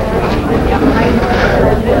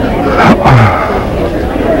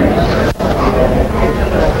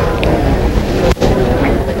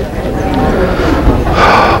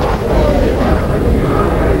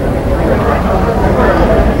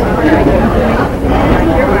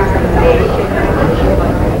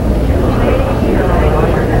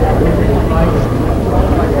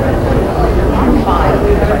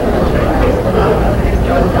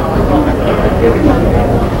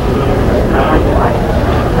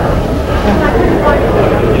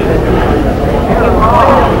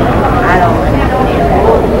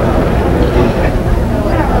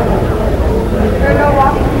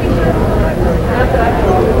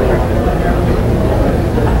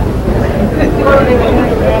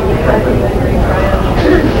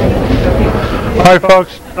 All right,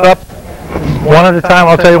 folks, up one at a time.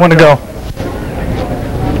 I'll tell you when to go.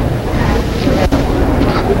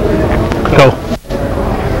 Go.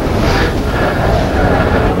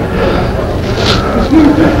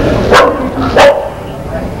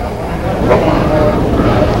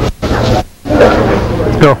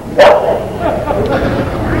 Go.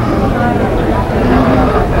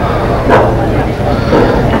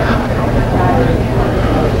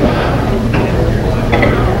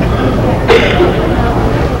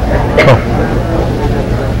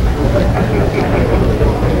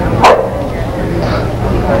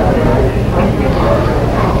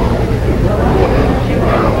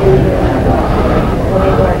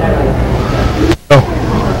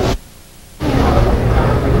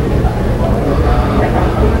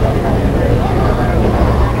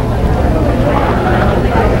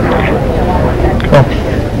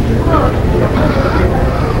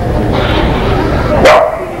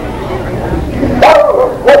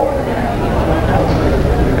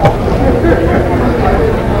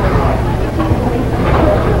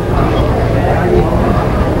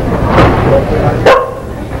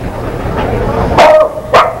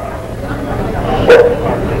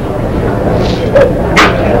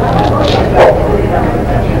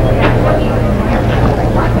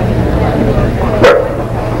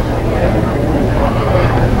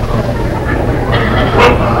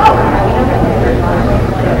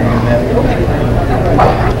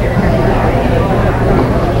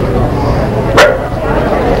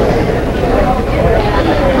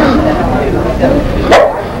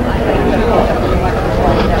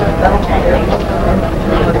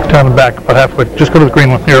 Down the back, about halfway. Just go to the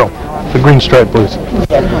green one. Here, the green stripe, please.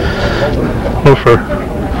 Low fur.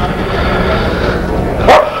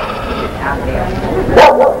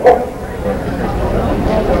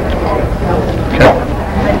 Okay.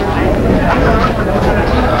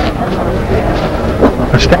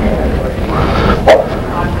 Understand?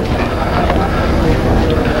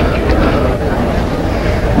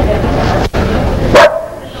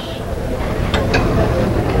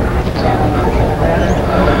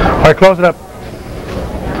 All right, close it up.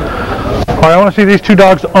 All right, I want to see these two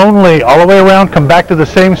dogs only, all the way around. Come back to the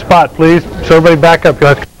same spot, please. So everybody back up. You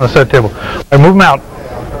have to come on the set table. All right, move them out.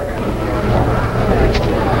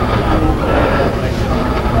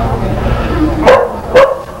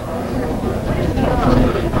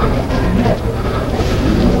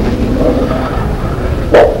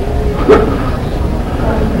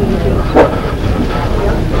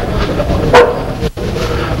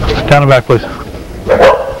 Down and back, please.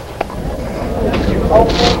 Down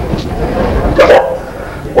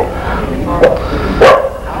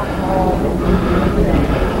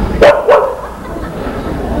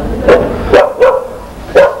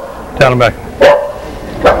and back.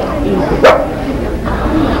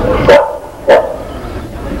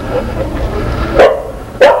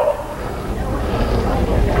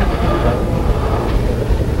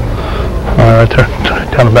 All right, right there.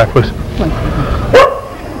 Down and back, please.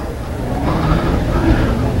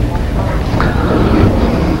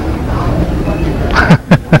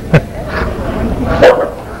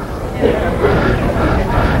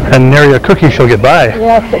 And nary a cookie she'll get by.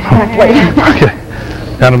 Yes, exactly. Okay,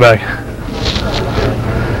 down and back. Down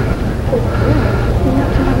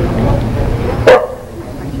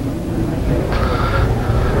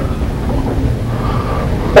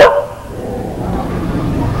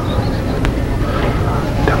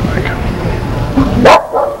and back.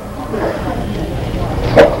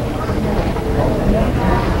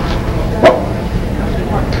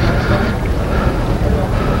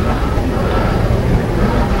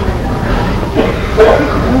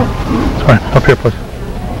 All right, up here, please.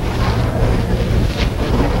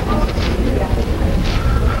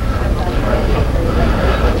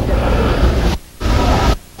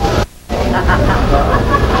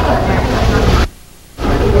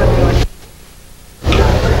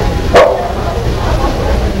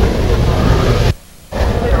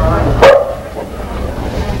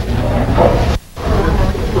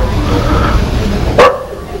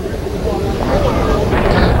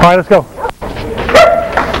 All right, let's go.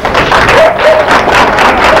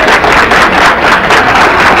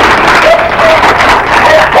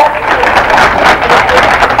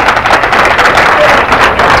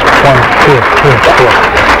 One, two, three, four.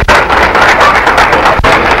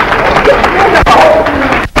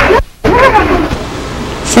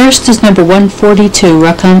 First is number 142,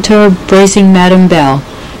 Raconteur Brazing Madame Belle.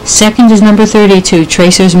 Second is number 32,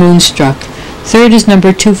 Tracer's Moonstruck. Third is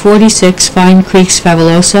number 246, Fine Creek's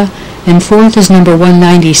Favolosa. And fourth is number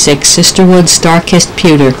 196, Sisterwood's Star-Kissed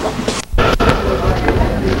Pewter.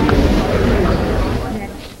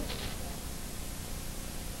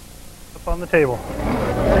 Up on the table.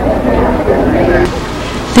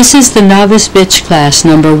 This is the novice bitch class,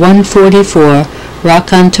 number 144,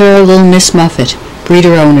 Raconteur Little Miss Muffet,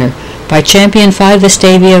 breeder owner, by Champion 5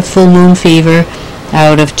 Vestavia Full Moon Fever,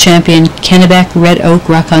 out of Champion Kennebec Red Oak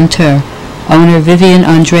Raconteur, owner Vivian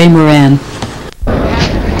Andre Moran.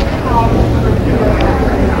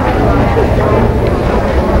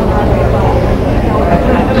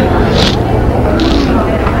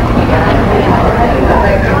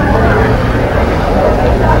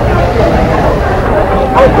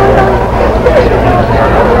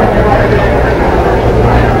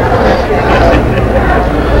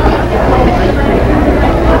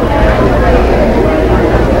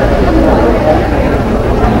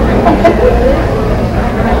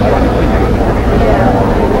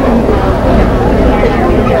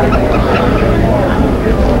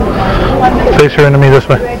 Face her into me this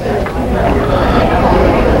way.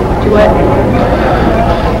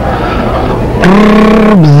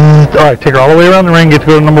 All right, take her all the way around the ring, get to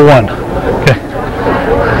go to number 1. Okay.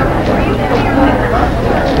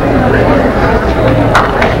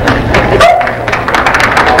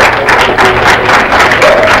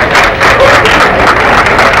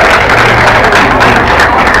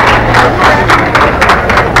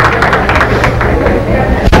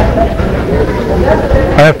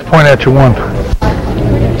 I have to point at you one.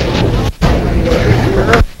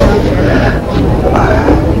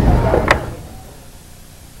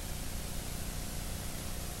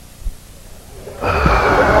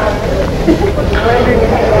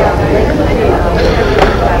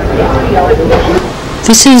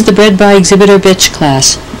 This is the bred by exhibitor bitch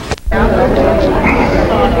class.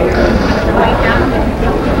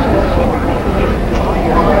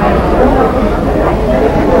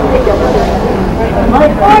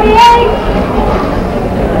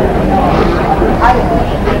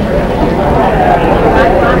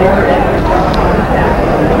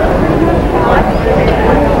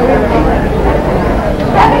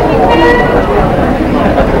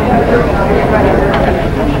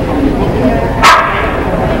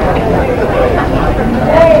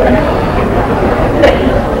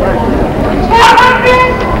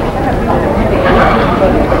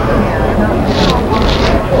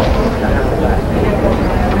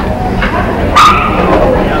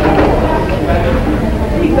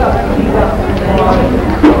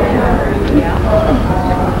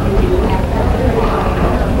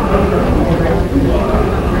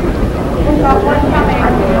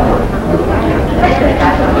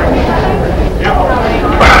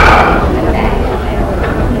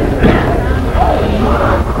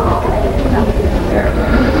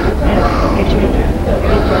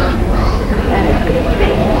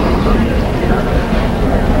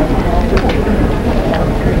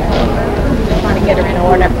 get her in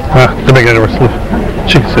order. Let me get her.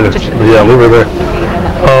 She can sit it. Yeah, leave her there.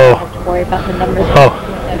 Oh. Don't worry about the numbers.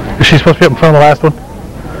 Oh. Is she supposed to be up in front of the last one?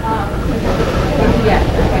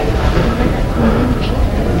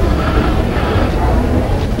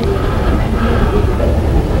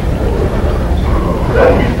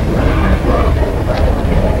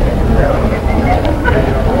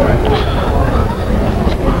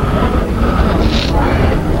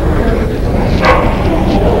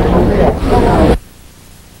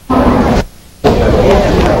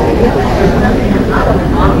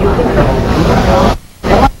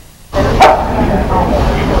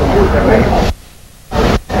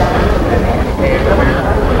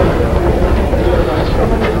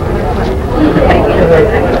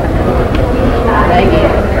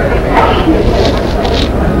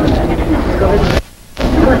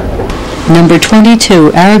 Number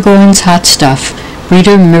 22, Aragorn's Hot Stuff,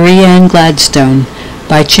 breeder Marie-Anne Gladstone,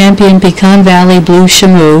 by champion Pecan Valley Blue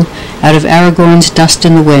Chamois out of Aragorn's Dust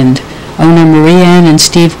in the Wind, owner Marie-Anne and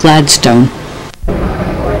Steve Gladstone.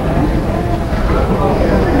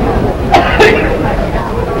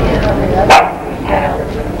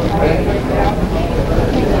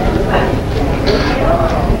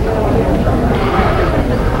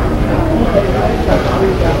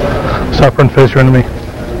 Stop and face your enemy.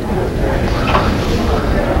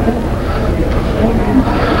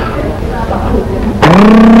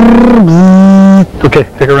 Okay,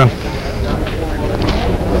 take her around.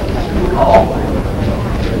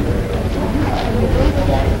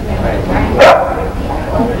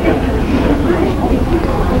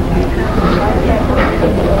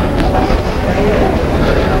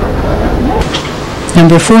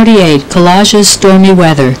 Number 48, Collage's Stormy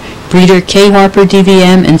Weather, breeder K. Harper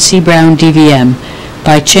DVM and C. Brown DVM,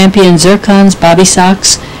 by champion Zircon's Bobby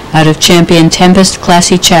Socks out of champion Tempest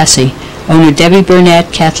Classy Chassis, owner Debbie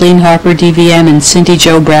Burnett, Kathleen Harper DVM and Cindy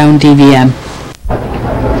Jo Brown DVM.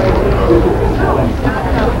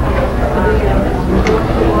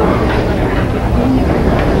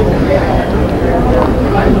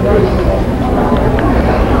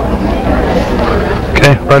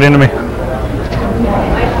 Okay, right into me.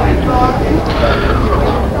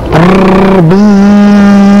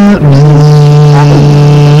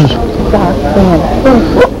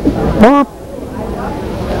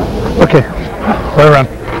 Okay, right around.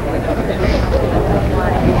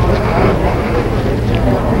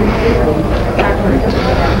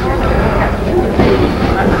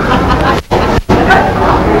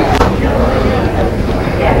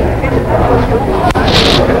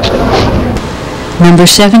 Number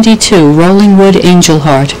 72, Rolling Wood Angel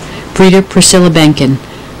Heart, breeder Priscilla Benkin,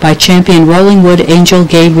 by champion Rolling Wood Angel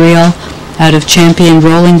Gabriel out of champion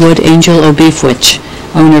Rolling Wood Angel O'Beefwitch,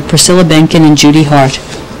 owner Priscilla Benkin and Judy Hart.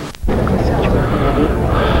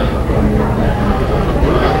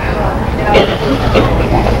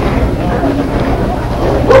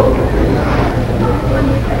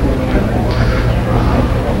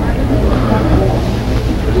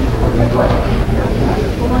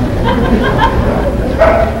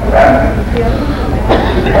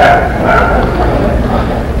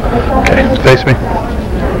 Okay, face me.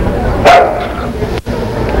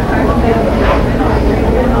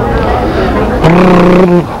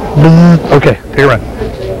 Okay, take a run.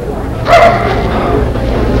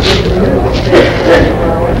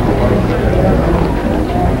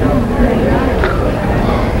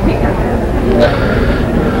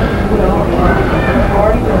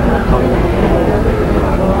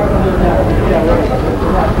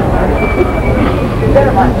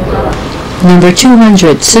 Number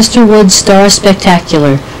 200, Sisterwood Star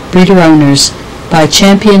Spectacular, breeder owners, by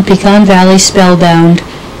champion Pecan Valley Spellbound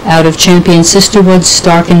out of champion Sisterwood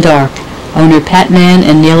Stark and Dark, owner Pat Mann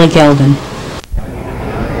and Neela Gelvin.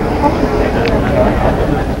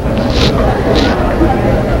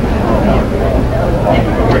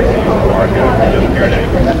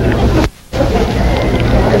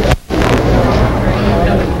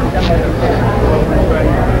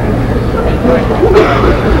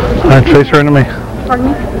 Alright, face her into me. Pardon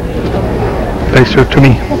me? Face her to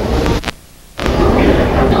me.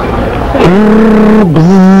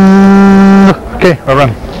 Okay, I'll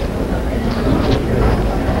run.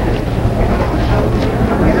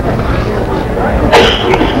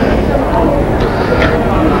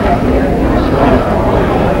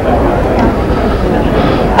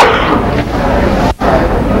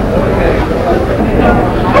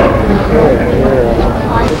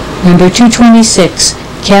 Number 226,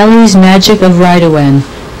 Callie's Magic of Ridowen,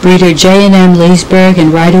 breeder J&M Leesburg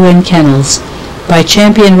and Ridowen Kennels, by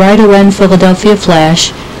champion Ridowen Philadelphia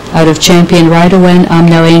Flash out of champion Ridowen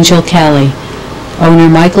Omno Angel Callie, owner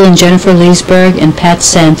Michael and Jennifer Leesburg and Pat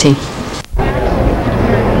Santee.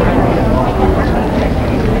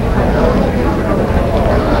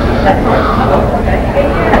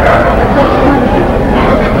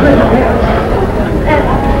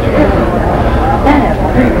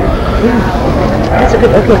 That's a good,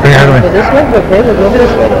 okay. Bring her to me. Go this way, okay, we'll go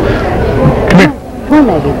this way. Come here. Come on,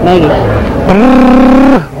 Maggie. Maggie.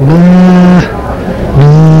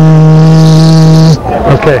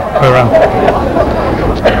 Okay, go around.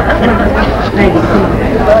 Maggie, come on.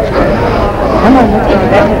 Come on, let's go.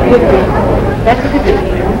 That's a good thing. That's a good thing.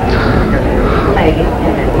 Maggie.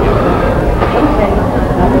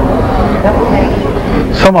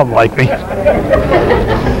 Some of them like me.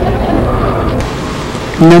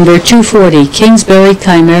 Number 240, Kingsbury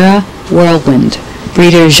Chimera Whirlwind,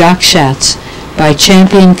 breeder Jacques Schatz, by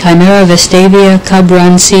Champion Chimera Vestavia Cub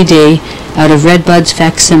Run CD out of Redbud's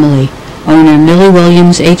Facsimile, owner Millie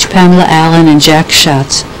Williams, H. Pamela Allen, and Jack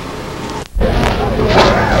Schatz.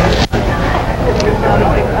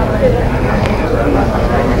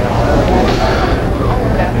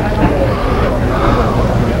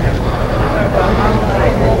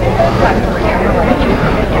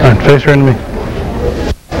 All right, face her into me.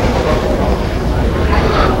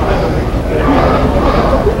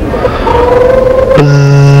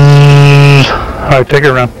 All right, take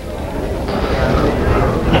her around.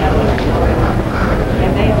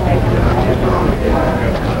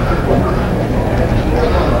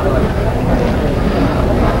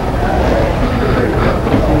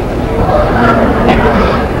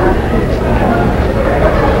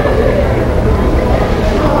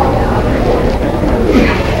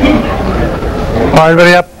 All right,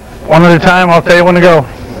 everybody up. One at a time. I'll tell you when to go.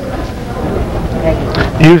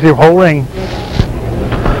 Use your whole ring.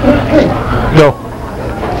 Go.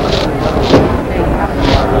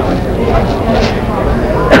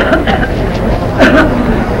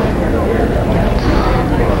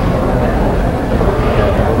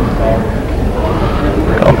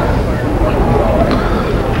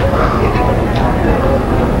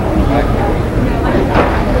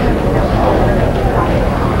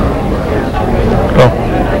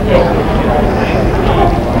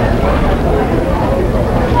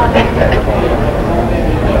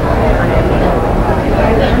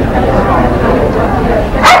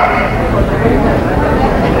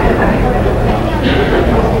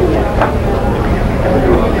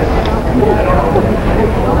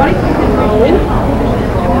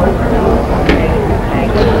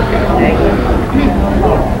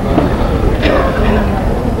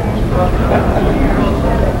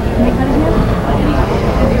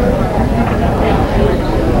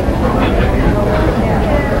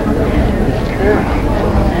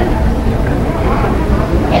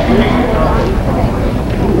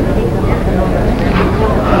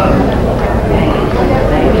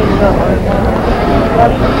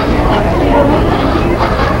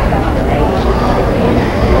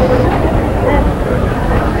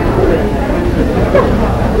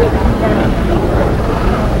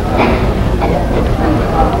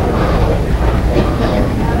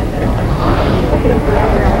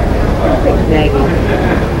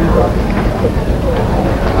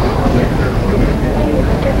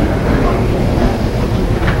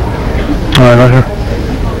 All right, right here.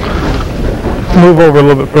 Move over a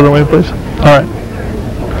little bit further away, please. All right.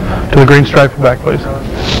 To the green stripe back, please.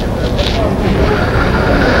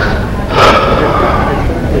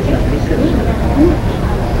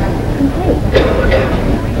 Okay.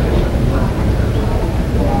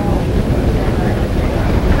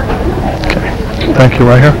 Thank you.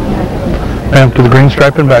 Right here. Ma'am, to the green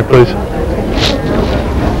stripe and back, please.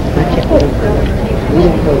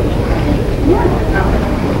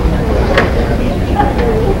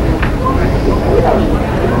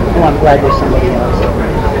 Oh, I'm glad there's somebody else.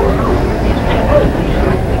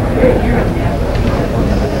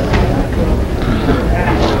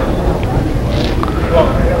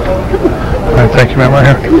 All right, thank you, ma'am. Right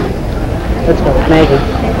here. Let's go, Maggie.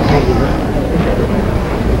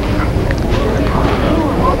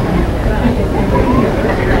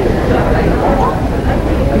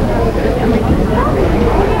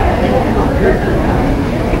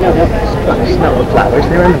 No, smell the flowers.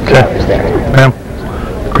 There are no flowers there. Ma'am,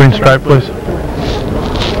 green stripe, please.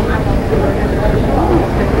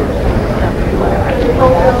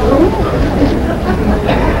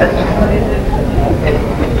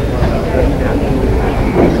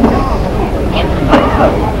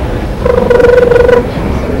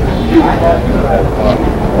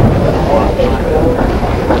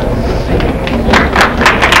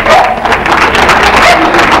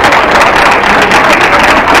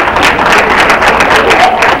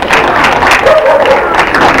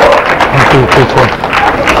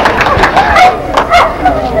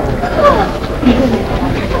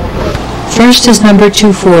 First is number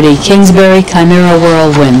 240, Kingsbury Chimera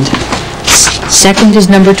Whirlwind. Second is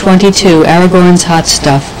number 22, Aragorn's Hot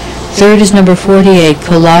Stuff. Third is number 48,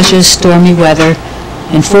 Collage's Stormy Weather.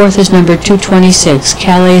 And fourth is number 226,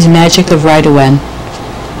 Calais' Magic of Ride-A-Wen.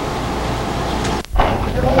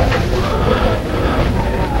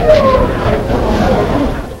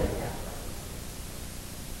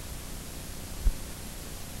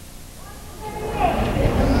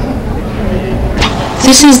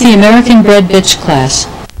 This is the American Bred Bitch class.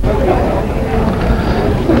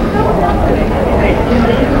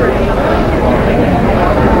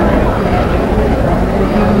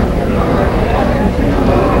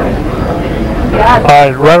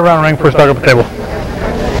 Right around ring, first dog up the table.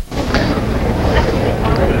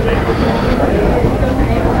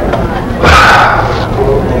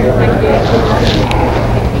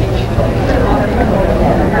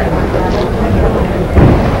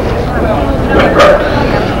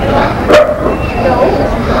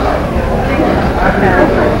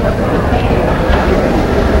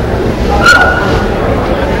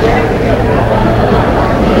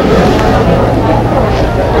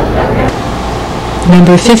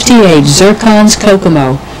 Number 58, Zircon's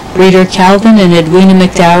Kokomo, breeder Calvin and Edwina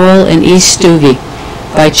McDowell in East Stuvie,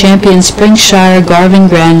 by champion Springshire Garvin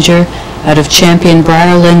Granger out of champion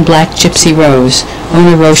Briarlyn Black Gypsy Rose,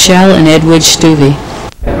 owner Rochelle and Edwidge Stuvie.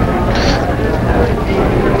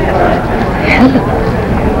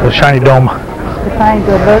 The shiny dome. The fine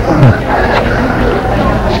good looking.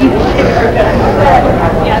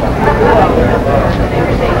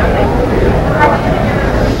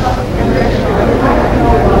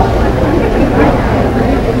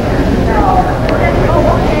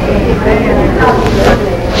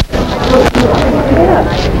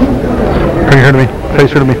 Bring her to me.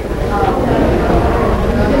 Face her to me.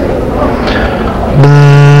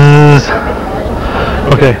 Buzz.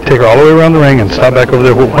 Okay, take her all the way around the ring and stop back over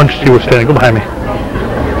there once she was standing. Go behind me.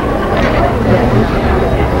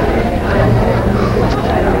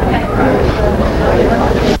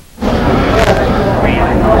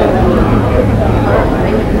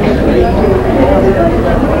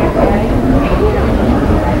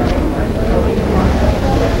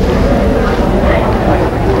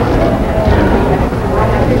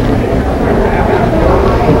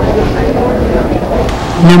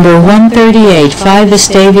 Number 138, Phi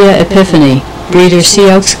Vestavia Epiphany, breeder C.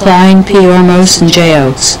 Oaks Klein, P. Ormos, and J.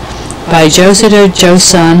 Oaks, by Josita Joe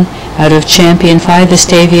Son, out of champion Phi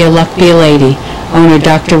Vestavia Luck Be a Lady, owner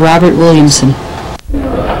Dr. Robert Williamson.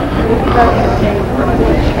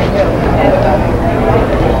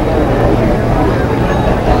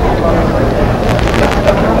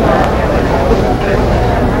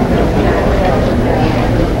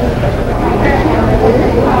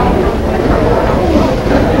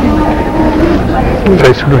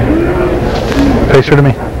 Face her to me. Face her to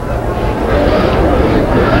me.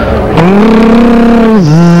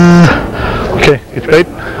 Okay, get straight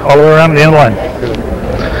all the way around the end line.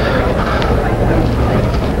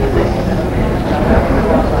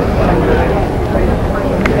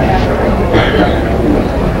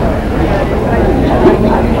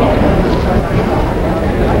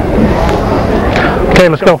 Okay,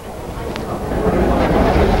 let's go.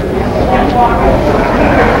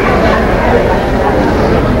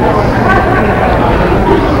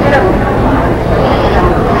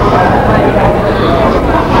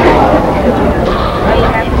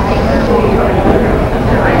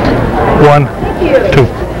 One, two.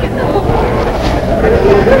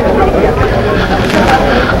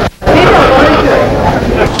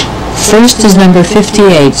 First is number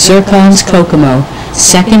 58, Zircon's Kokomo.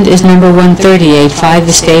 Second is number 138, Phi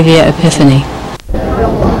Vestavia Epiphany.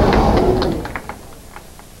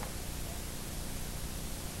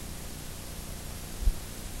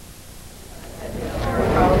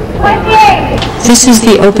 This is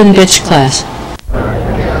the Open Bitch class.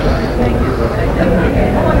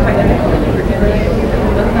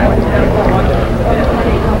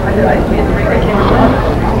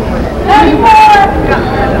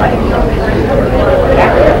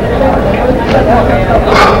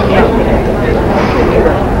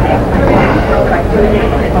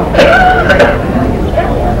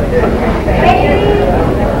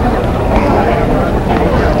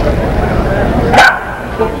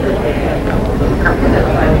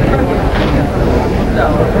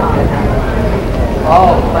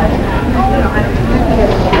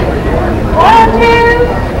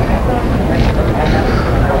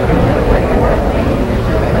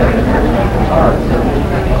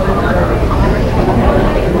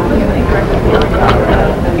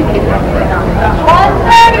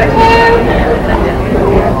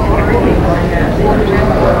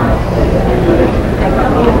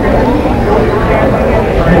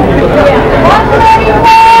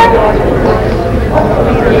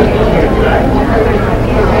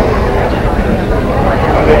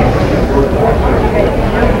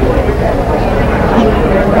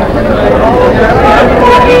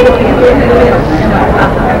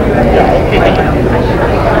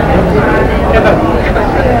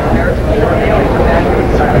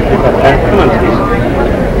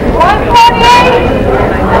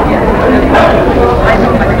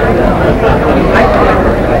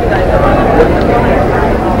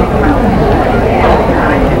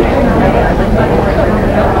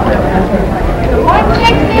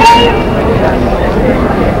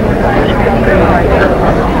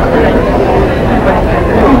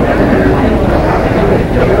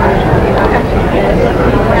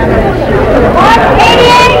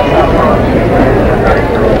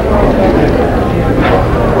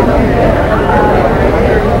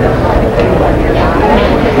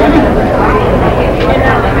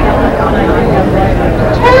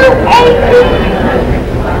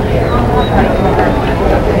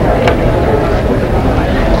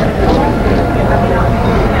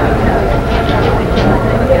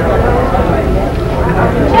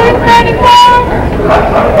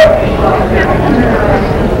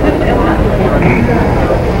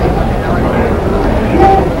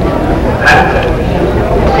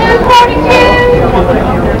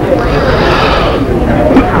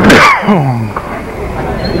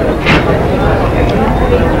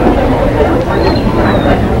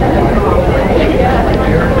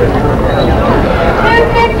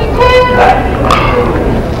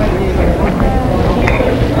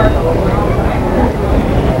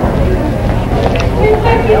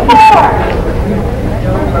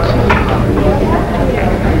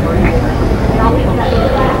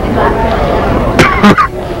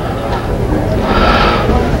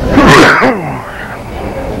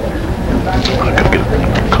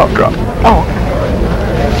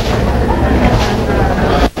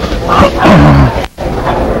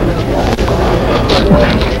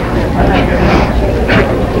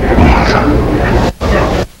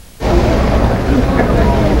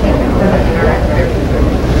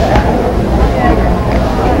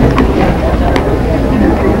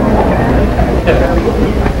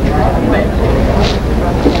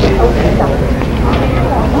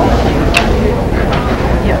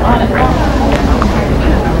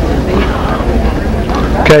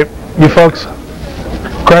 you folks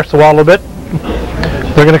crash the wall a little bit.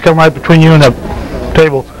 They're going to come right between you and the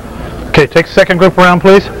table. Okay, take the second group around,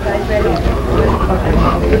 please.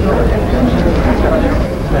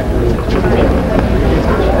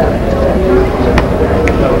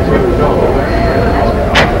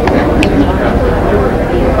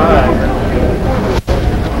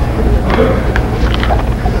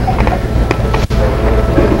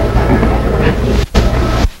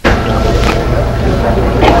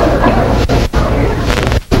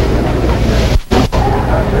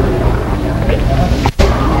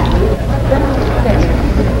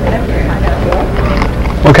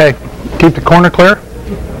 Okay, keep the corner clear.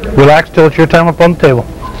 Relax till it's your time up on the table.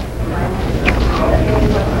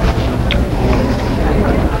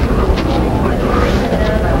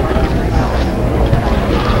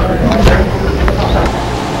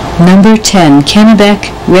 Number 10, Kennebec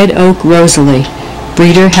Red Oak Rosalie,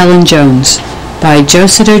 breeder Helen Jones, by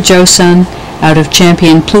Jositer Joson, out of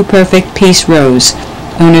champion Pluperfect Peace Rose,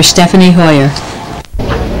 owner Stephanie Hoyer.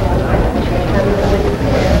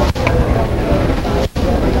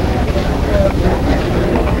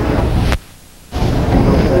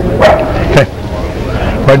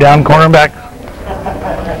 Right down, corner and back.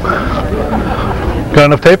 Got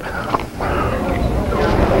enough tape?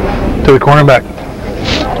 To the corner and back.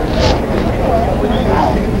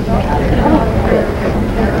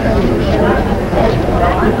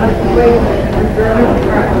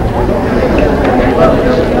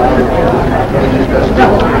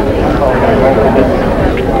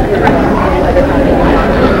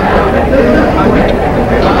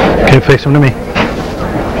 Okay, face them to me.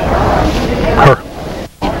 Her.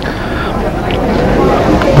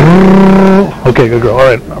 Okay, good girl. All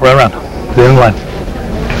right, right around. Stay in line.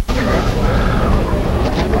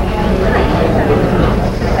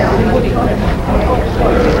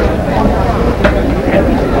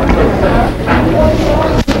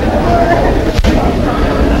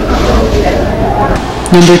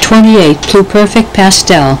 Number 28, Pluperfect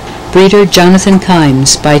Pastel, breeder Jonathan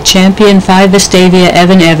Kimes, by champion 5 Vestavia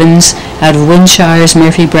Evan Evans, out of Windshire's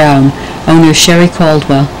Murphy Brown, owner Sherry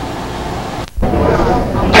Caldwell.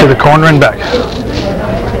 To the corner and back.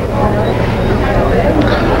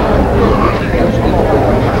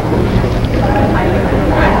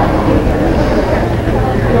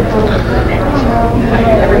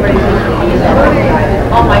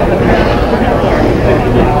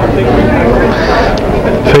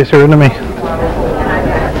 Face her into me.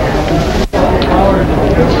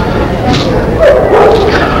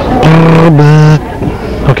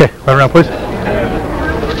 Okay, right around, please.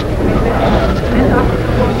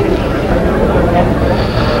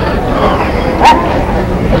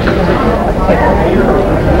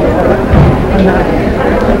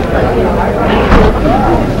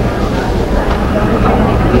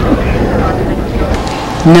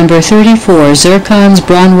 Number 34, Zircon's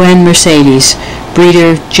Bronwen Mercedes,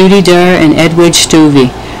 breeder Judy Durr and Edward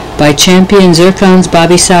Stuvey, by champion Zircon's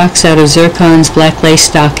Bobby Socks, out of Zircon's Black Lace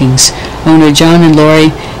Stockings, owner John and Lori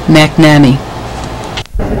McNamee.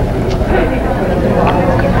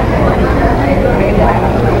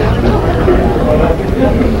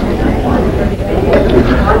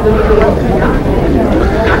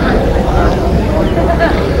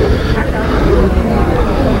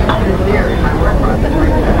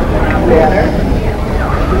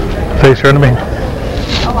 Face her to me.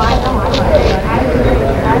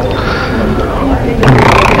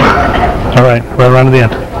 All right, right around to the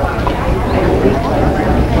end.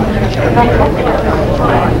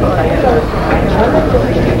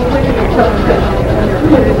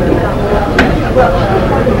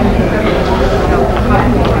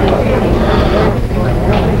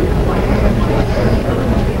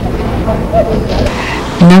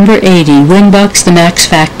 Number 80, Winbucks the Max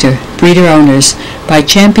Factor, breeder owners, by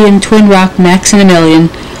champion Twin Rock Maximilian,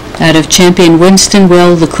 out of champion Winston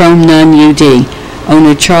Will the Chrome Nun UD,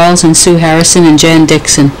 owner Charles and Sue Harrison and Jan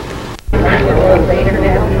Dixon.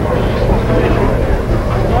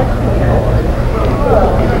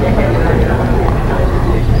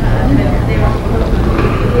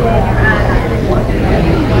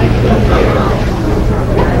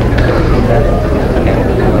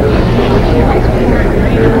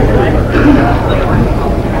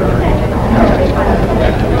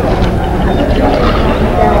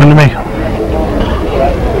 Into me.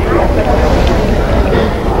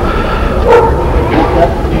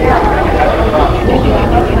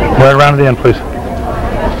 Right around to the end, please.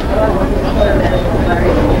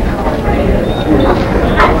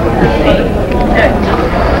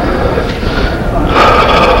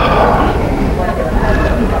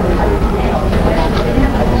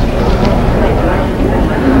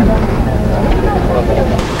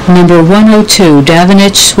 Number 102,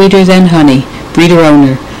 Davenich Sweeter Than Honey, breeder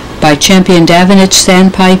owner, by Champion Davenich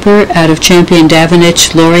Sandpiper out of Champion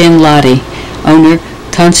Davenich Lorian Lottie, owner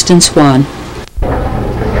Constance Swan.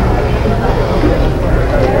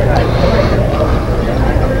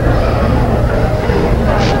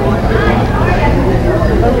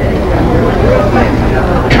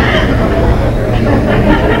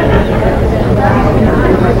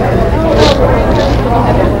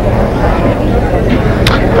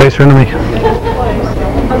 Face her into me.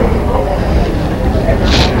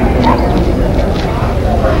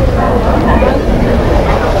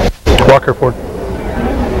 Walk her forward.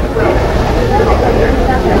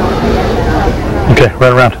 Okay,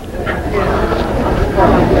 right around.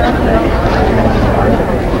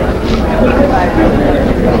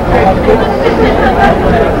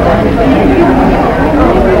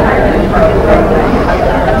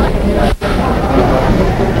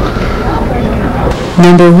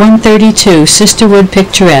 Number 132, Sisterwood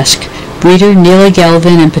Picturesque, breeder Neela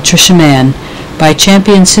Galvin and Patricia Mann, by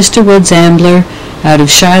Champion Sisterwood's Ambler out of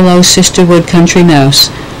Shiloh Sisterwood Country Mouse,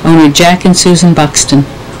 owner Jack and Susan Buxton.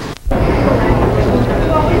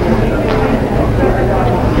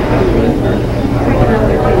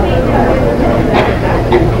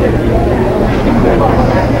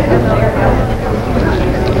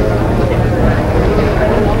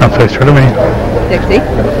 Now face her to me. Dixie.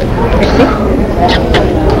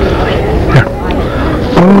 Here.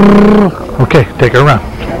 Okay, take her around.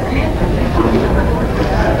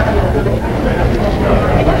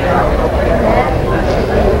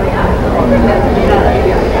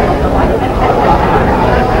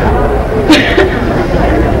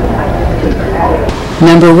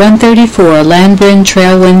 Number 134, Landbrin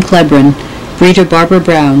Trailwind Klebrin, breeder Barbara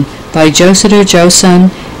Brown, by Jositer Joson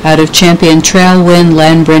out of Champion Trailwind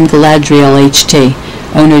Landbrin Galadriel HT,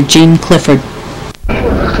 owner Jean Clifford.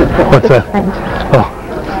 What's that? Oh.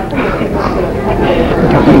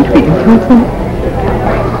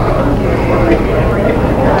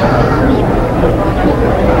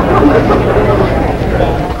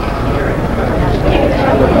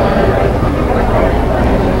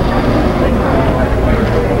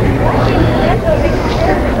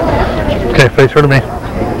 Okay, face her to me.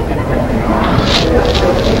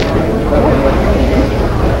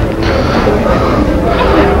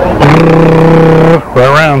 Right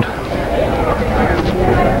around.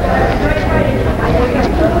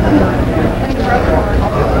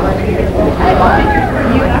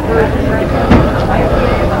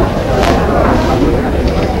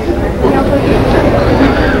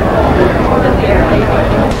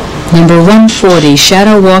 Number 140,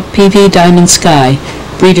 Shadow Walk PV Diamond Sky,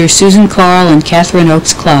 breeder Susan Carl and Catherine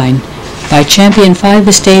Oakes Klein, by Champion 5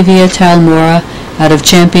 Vestavia Talmora out of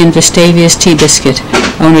Champion Vestavia's Tea Biscuit,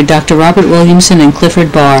 owner Dr. Robert Williamson and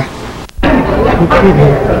Clifford Barr.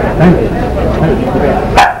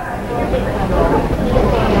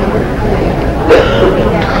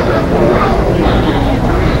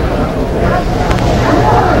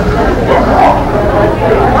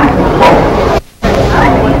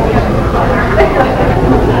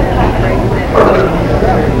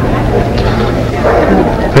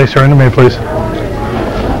 Face her into me, please.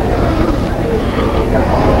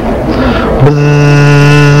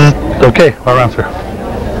 Okay, right around, sir.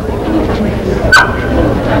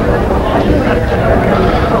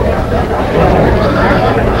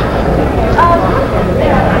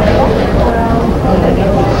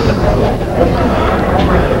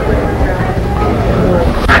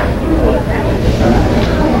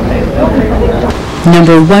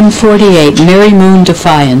 Number 148, Mary Moon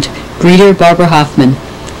Defiant, breeder Barbara Hoffman,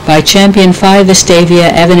 by Champion 5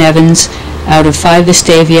 Vestavia Evan Evans out of 5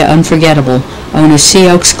 Vestavia Unforgettable, owner C.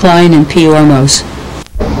 Oakes Klein and P. Ormos.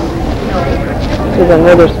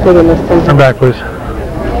 Come back, please.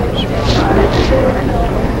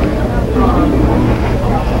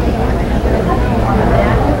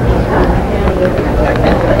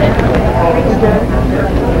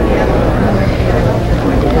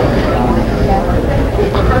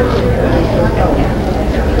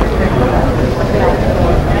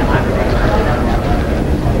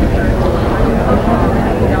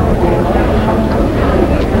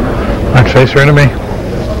 Face her into me.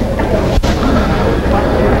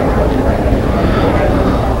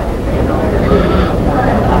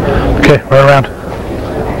 Okay, right around.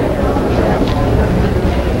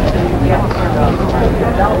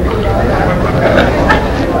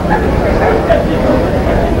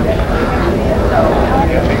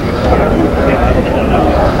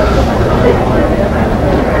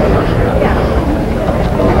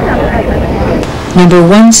 Number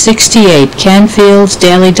 168, Canfield's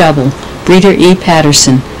Daily Double, breeder E.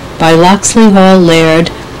 Patterson, by Loxley Hall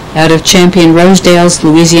Laird out of champion Rosedale's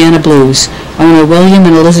Louisiana Blues. Owner William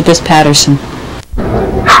and Elizabeth Patterson.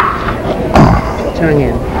 Tongue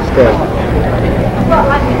in. Still.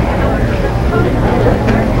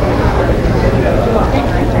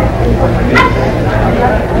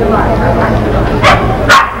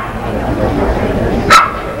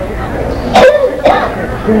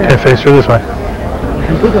 Okay, face her this way.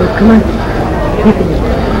 Come on.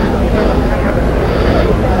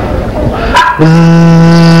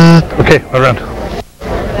 Okay, right around.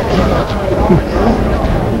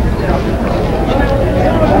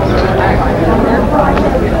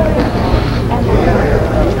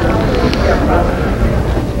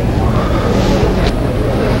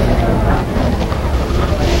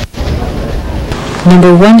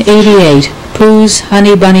 Number 188, Pooh's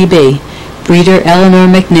Honey Bunny Bee, breeder Eleanor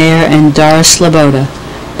McNair and Doris Sloboda,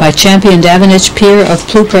 by champion Davenich Peer of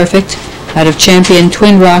Pluperfect, out of champion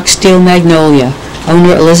Twin Rock Steel Magnolia,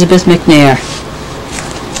 owner Elizabeth McNair.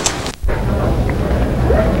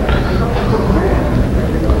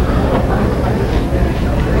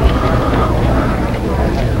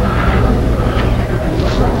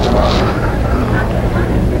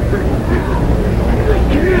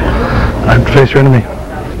 Face your enemy.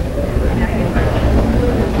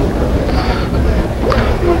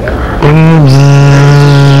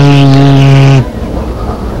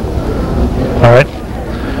 All right,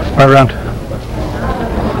 right around.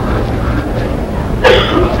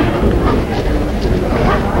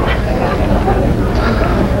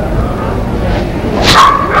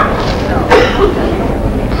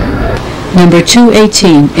 Number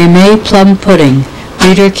 218, M.A. Plum Pudding,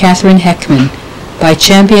 breeder Catherine Heckman, by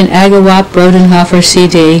champion Agawap Brodenhofer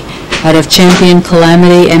CD, out of champion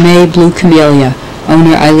Calamity M.A. Blue Camellia,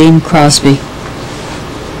 owner Eileen Crosby.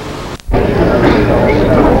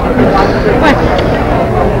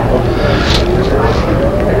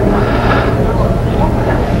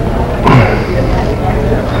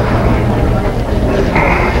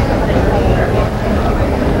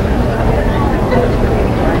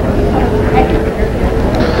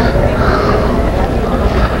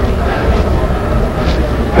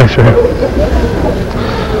 Thanks for here.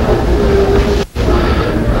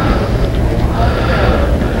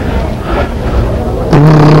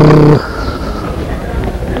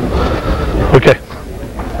 Okay,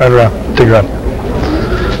 right around, take her out.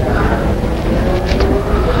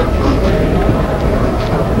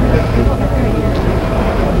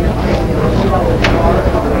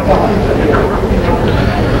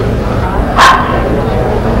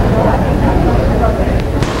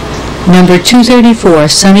 Number 234,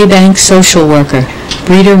 Sunnybank Social Worker,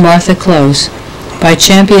 breeder Martha Close, by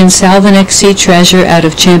champion Salvinick Sea Treasure out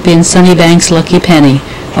of champion Sunnybank's Lucky Penny,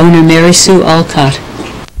 owner Mary Sue Alcott.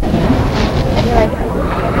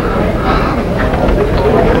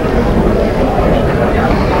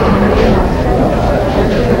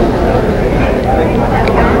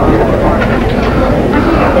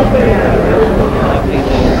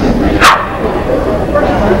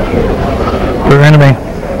 Your enemy.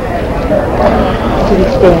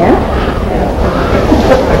 Stand.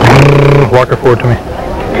 Walk her forward to me.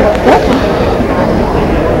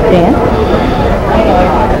 Stand.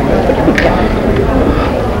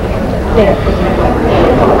 Stand.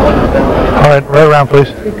 All right, right around,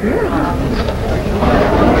 please.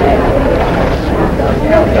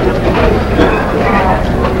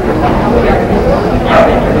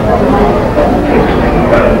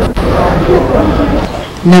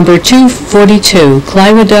 Number 242,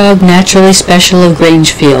 Clywa Dog Naturally Special of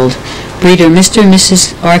Grangefield, breeder Mr. and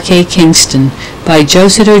Mrs. R.K. Kingston, by Joe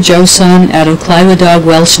Sitter Joe Son out of Clywa Dog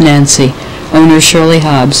Welsh Nancy, owner Shirley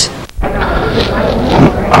Hobbs.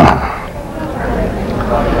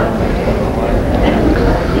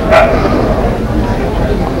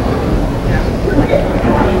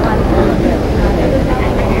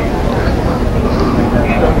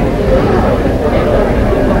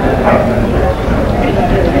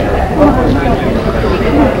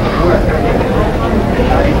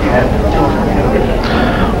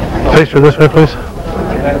 Face her this way, please.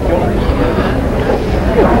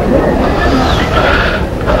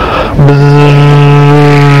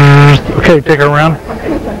 Okay, take her around.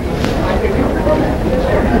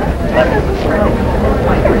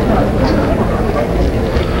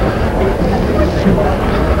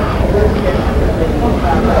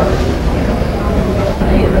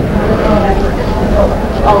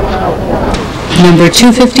 Number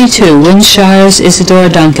 252, Windshire's Isadora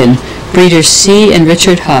Duncan, breeders C. and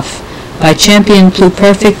Richard Huff, by champion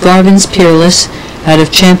Pluperfect Garvin's Peerless, out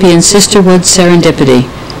of champion Sisterwood Serendipity,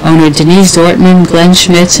 owner Denise Dortman, Glenn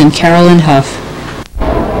Schmitz, and Carolyn Huff.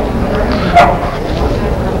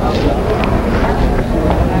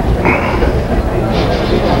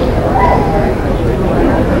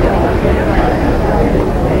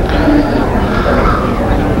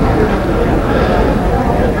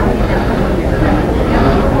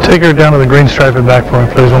 Take her down to the green stripe and back for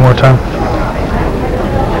me, please, one more time.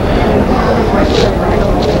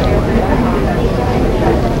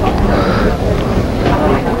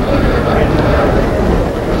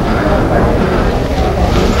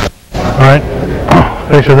 All right,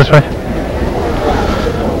 face her this way.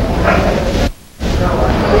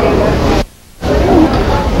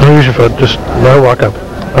 Don't use your foot, just let her walk up.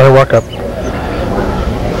 Let her walk up.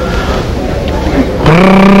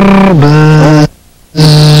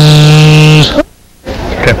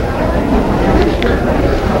 Okay.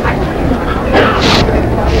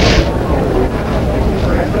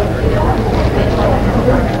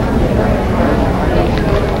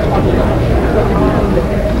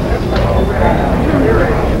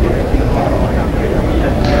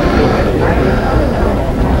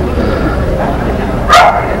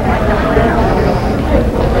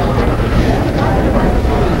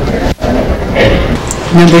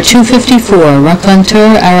 Number 254,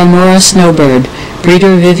 Raconteur Aramora Snowbird,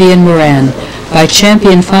 breeder Vivian Moran, by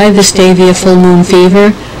Champion 5 Vestavia Full Moon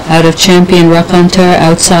Fever, out of Champion Raconteur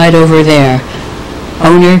outside over there.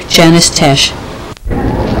 Owner Janice Tesh.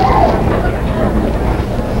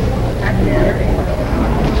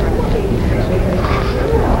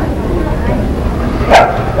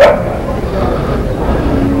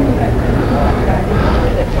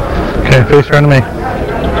 Okay, face around to me.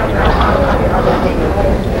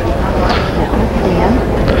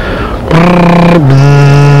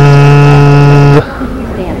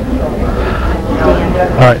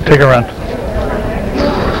 All right, take her around.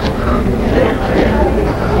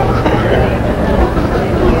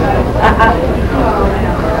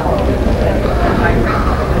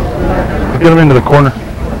 Get him into the corner.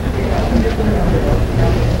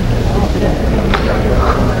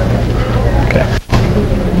 Okay.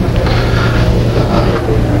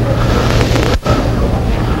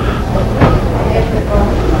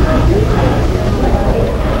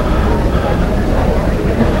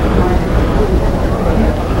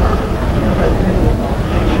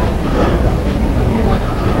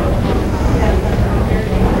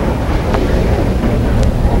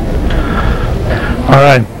 All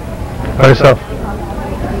right, by yourself.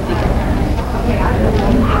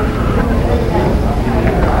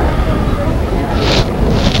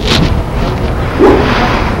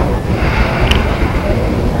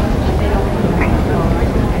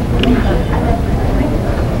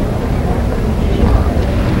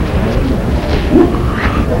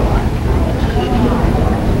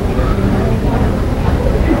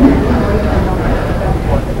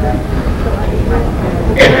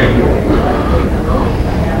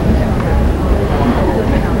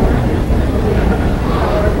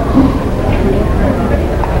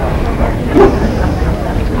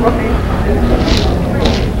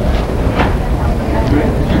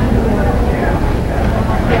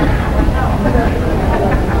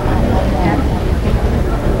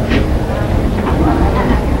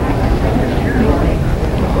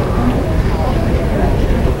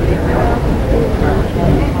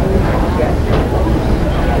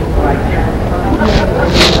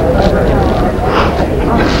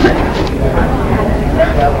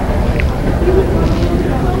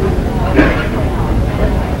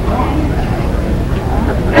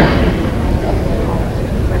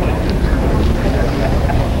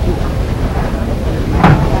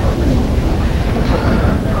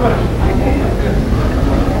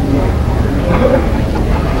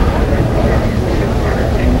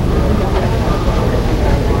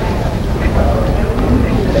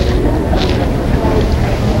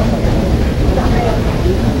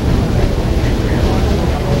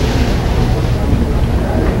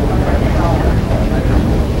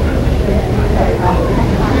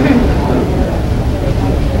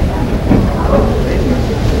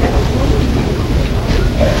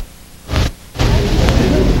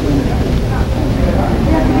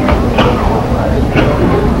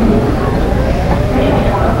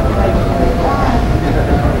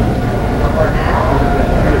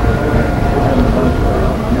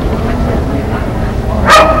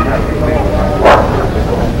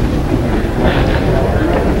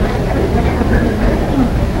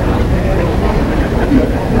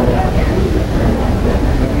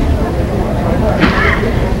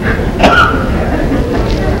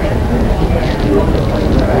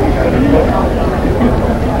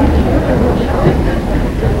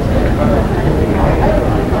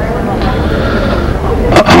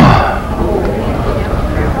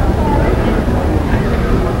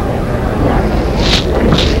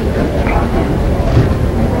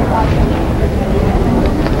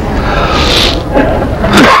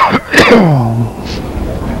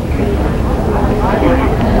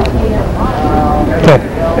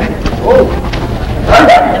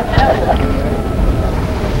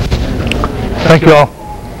 Thank you all.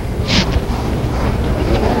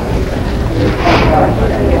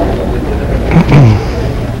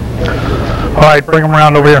 All right, bring them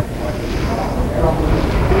around over here.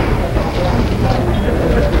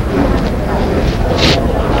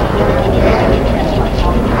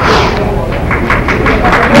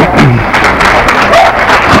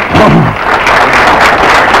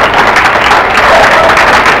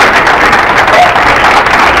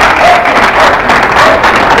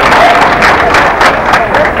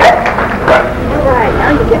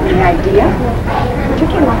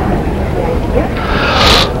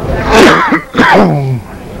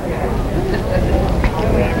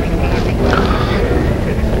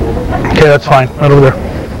 Okay, that's fine. Right over there.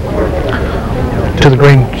 To the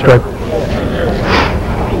green stripe.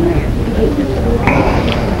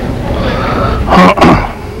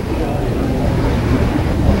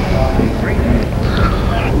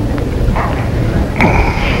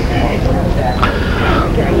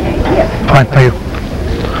 Fine, thank you.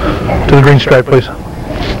 To the green stripe, please.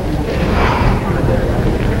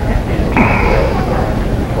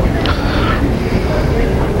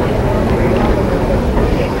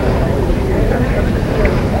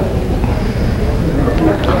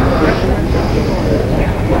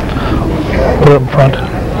 Put it up in front.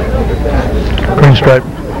 Green stripe.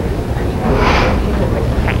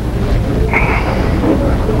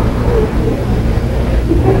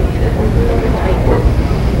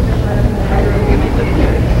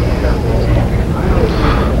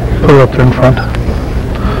 Put it up there in front.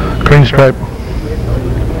 Green stripe.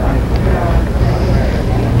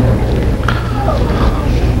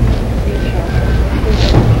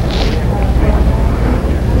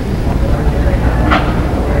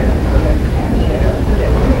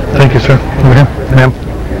 Thank you, sir. Over here, ma'am.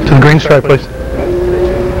 To the green stripe, please.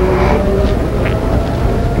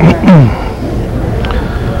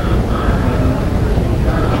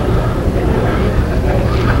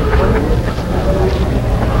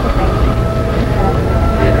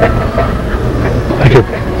 Thank you,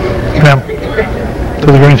 ma'am. To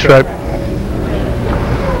the green stripe.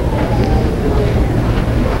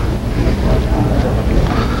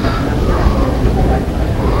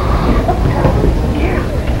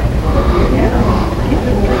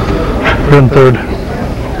 And third.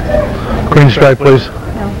 Green stripe, please.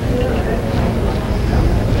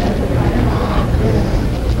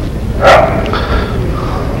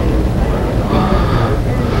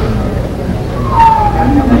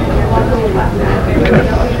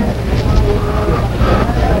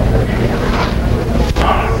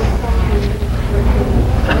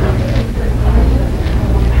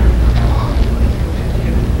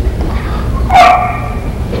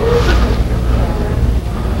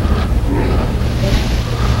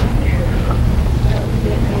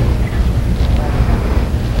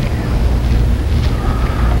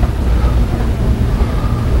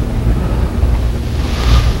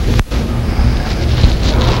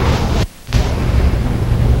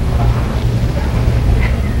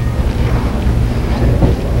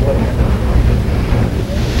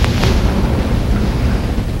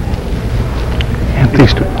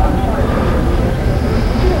 These two.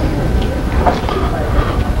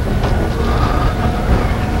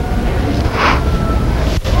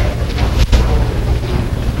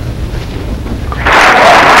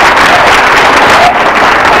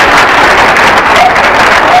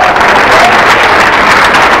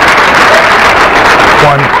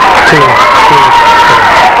 One, two, three.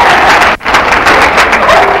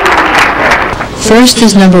 First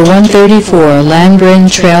is number 134, Landrin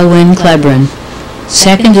Trailwind Clebran.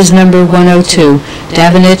 Second is number 102,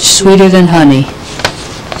 Davenich Sweeter Than Honey.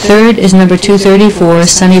 Third is number 234,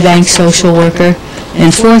 Sunnybank Social Worker.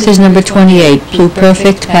 And fourth is number 28, Blue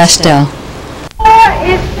Perfect Pastel.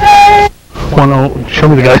 Show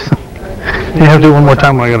me the guys. You have to do it one more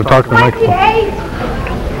time when I got to talk to the microphone.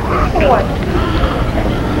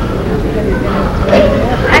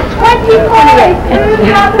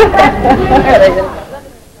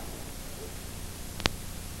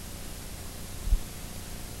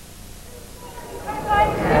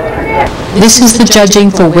 This is the judging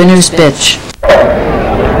for Winner's Bitch.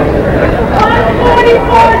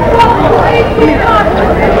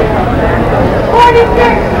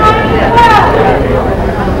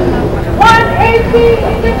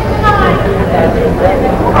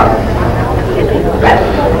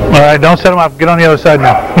 All right, don't set them up. Get on the other side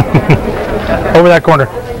now. Over that corner.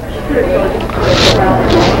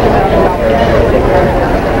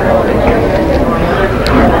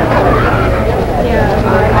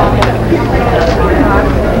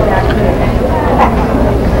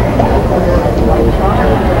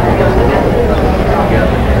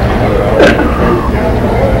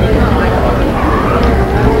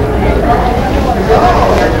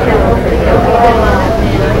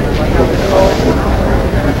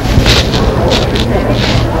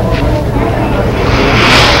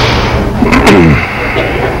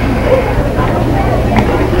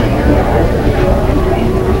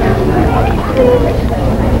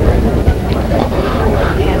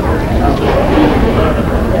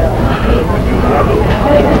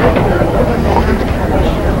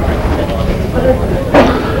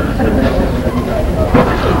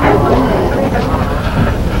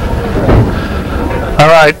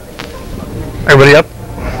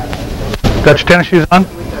 Got your tennis shoes on?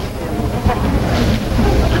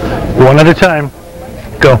 One at a time.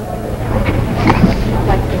 Go.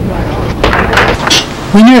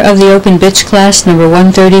 Winner of the Open Bitch Class, number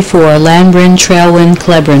 134, Lambrin Trailwind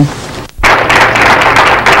Klebrin.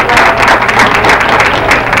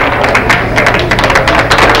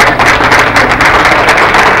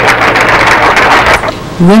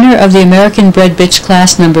 Winner of the American Bred Bitch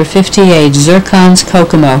Class, number 58, Zircon's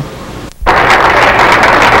Kokomo.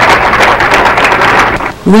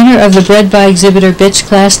 Winner of the Bred by Exhibitor Bitch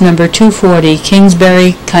Class, number 240,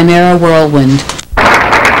 Kingsbury Chimera Whirlwind.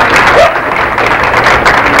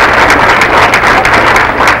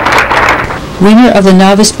 Winner of the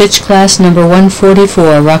Novice Bitch Class, number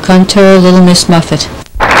 144, Raconteur Little Miss Muffet.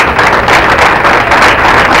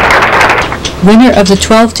 Winner of the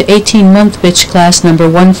 12 to 18 month Bitch Class, number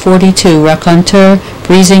 142, Raconteur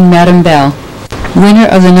Breezing Madame Belle. Winner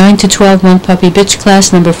of the 9 to 12 month Puppy Bitch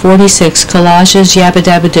Class, number 46, Collages Yabba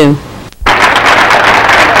Dabba Doo.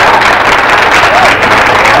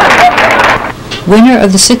 Winner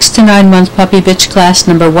of the 6 to 9 month Puppy Bitch Class,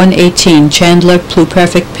 number 118, Chandler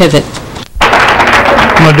Pluperfect Pivot.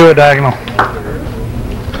 I'm going to do a diagonal.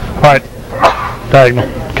 Alright, diagonal.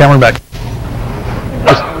 Camera back.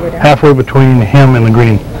 Just halfway between him and the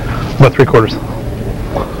green. About 3/4.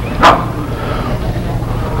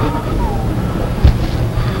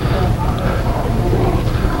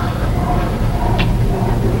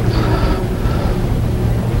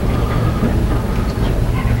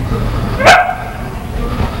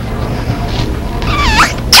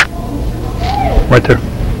 Right there.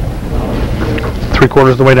 3/4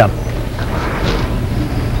 of the way down.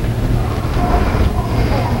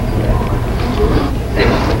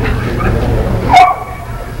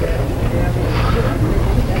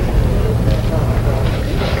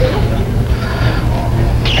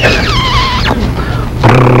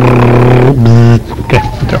 Okay,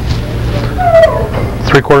 right there.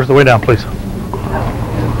 3/4 of the way down, please.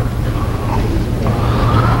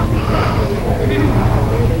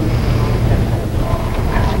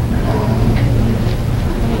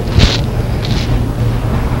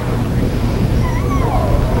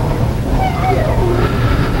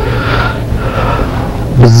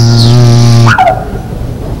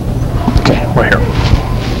 Okay, right here.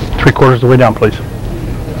 3/4 of the way down, please.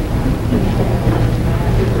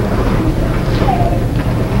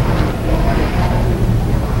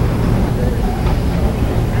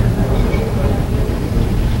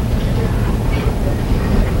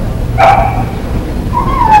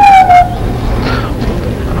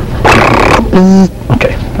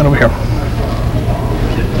 Okay, and over here.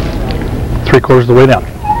 3/4 of the way down.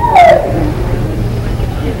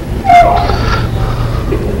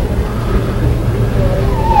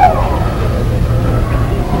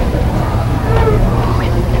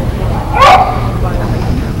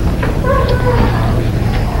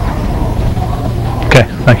 Okay,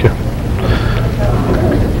 thank you.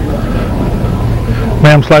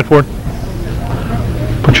 Ma'am, slide forward.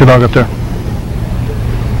 Put your dog up there.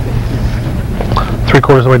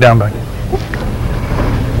 3/4 of the way down back.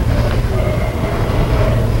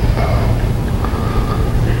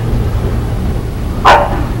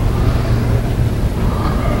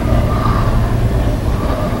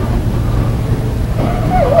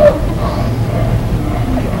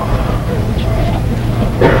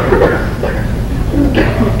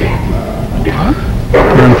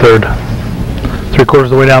 You're in third. 3/4 of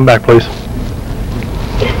the way down back, please.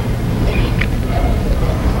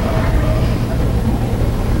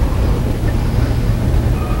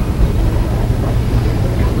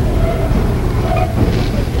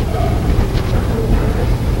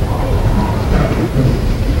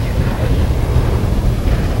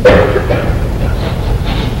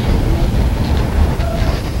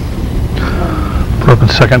 Open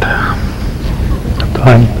second,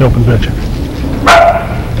 behind the open pitch.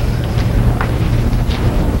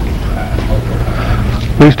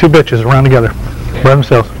 These two bitches around together, by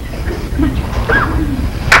themselves.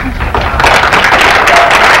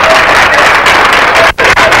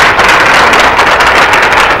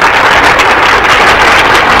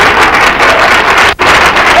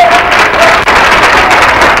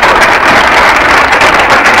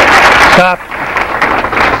 Stop.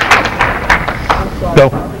 Go.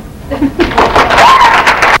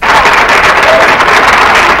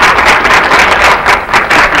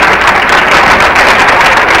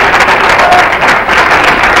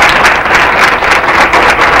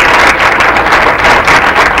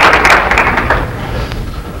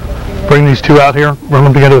 Bring these two out here. Run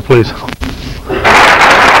them together, please.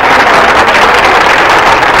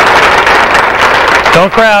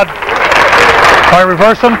 Don't crowd. All right,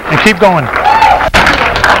 reverse them and keep going.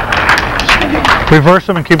 Reverse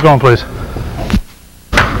them and keep going, please.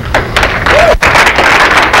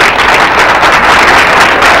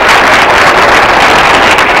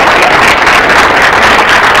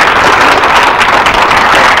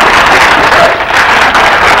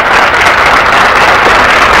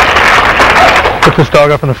 Put this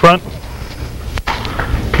dog up in the front.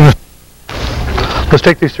 Let's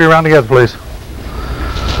take these three around together, please.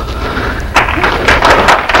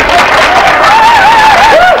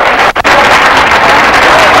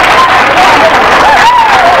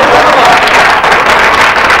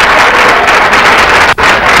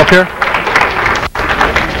 Up here.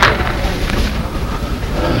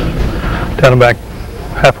 Down and back.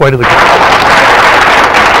 Halfway to the...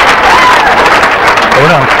 Go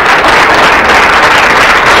down.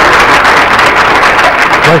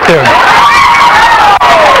 Right there.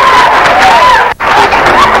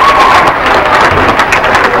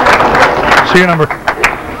 See your number.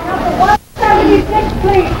 Number 176,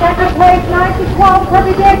 please. Second place, 9-12,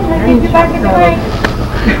 Cardigan. Can I get you back in the ring?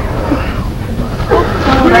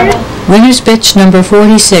 Winner's bitch number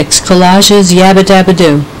 46, Collages Yabba Dabba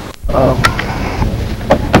Doo.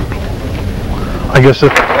 I guess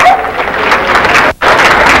it...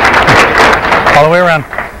 All the way around.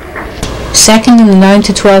 Second in the 9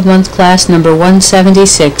 to 12 month class, number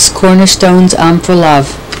 176, Cornerstone's For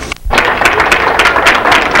Love.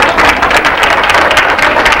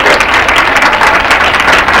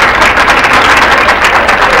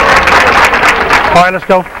 All right, let's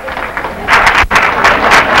go.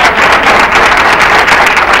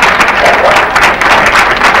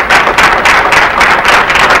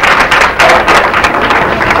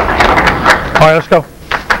 All right, let's go.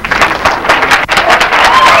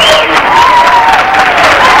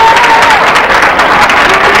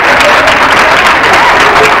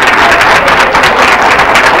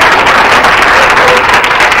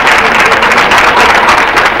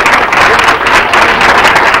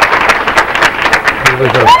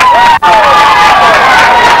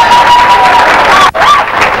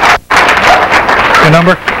 Your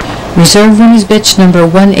number? Reserve winner's bitch number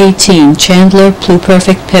 118, Chandler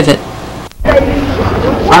Pluperfect Pivot.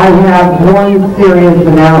 I have one serious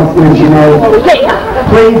announcement to make.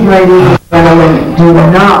 Please, ladies and gentlemen, do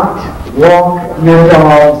not walk your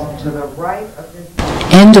dogs to the right of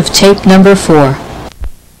this... End of tape number 4.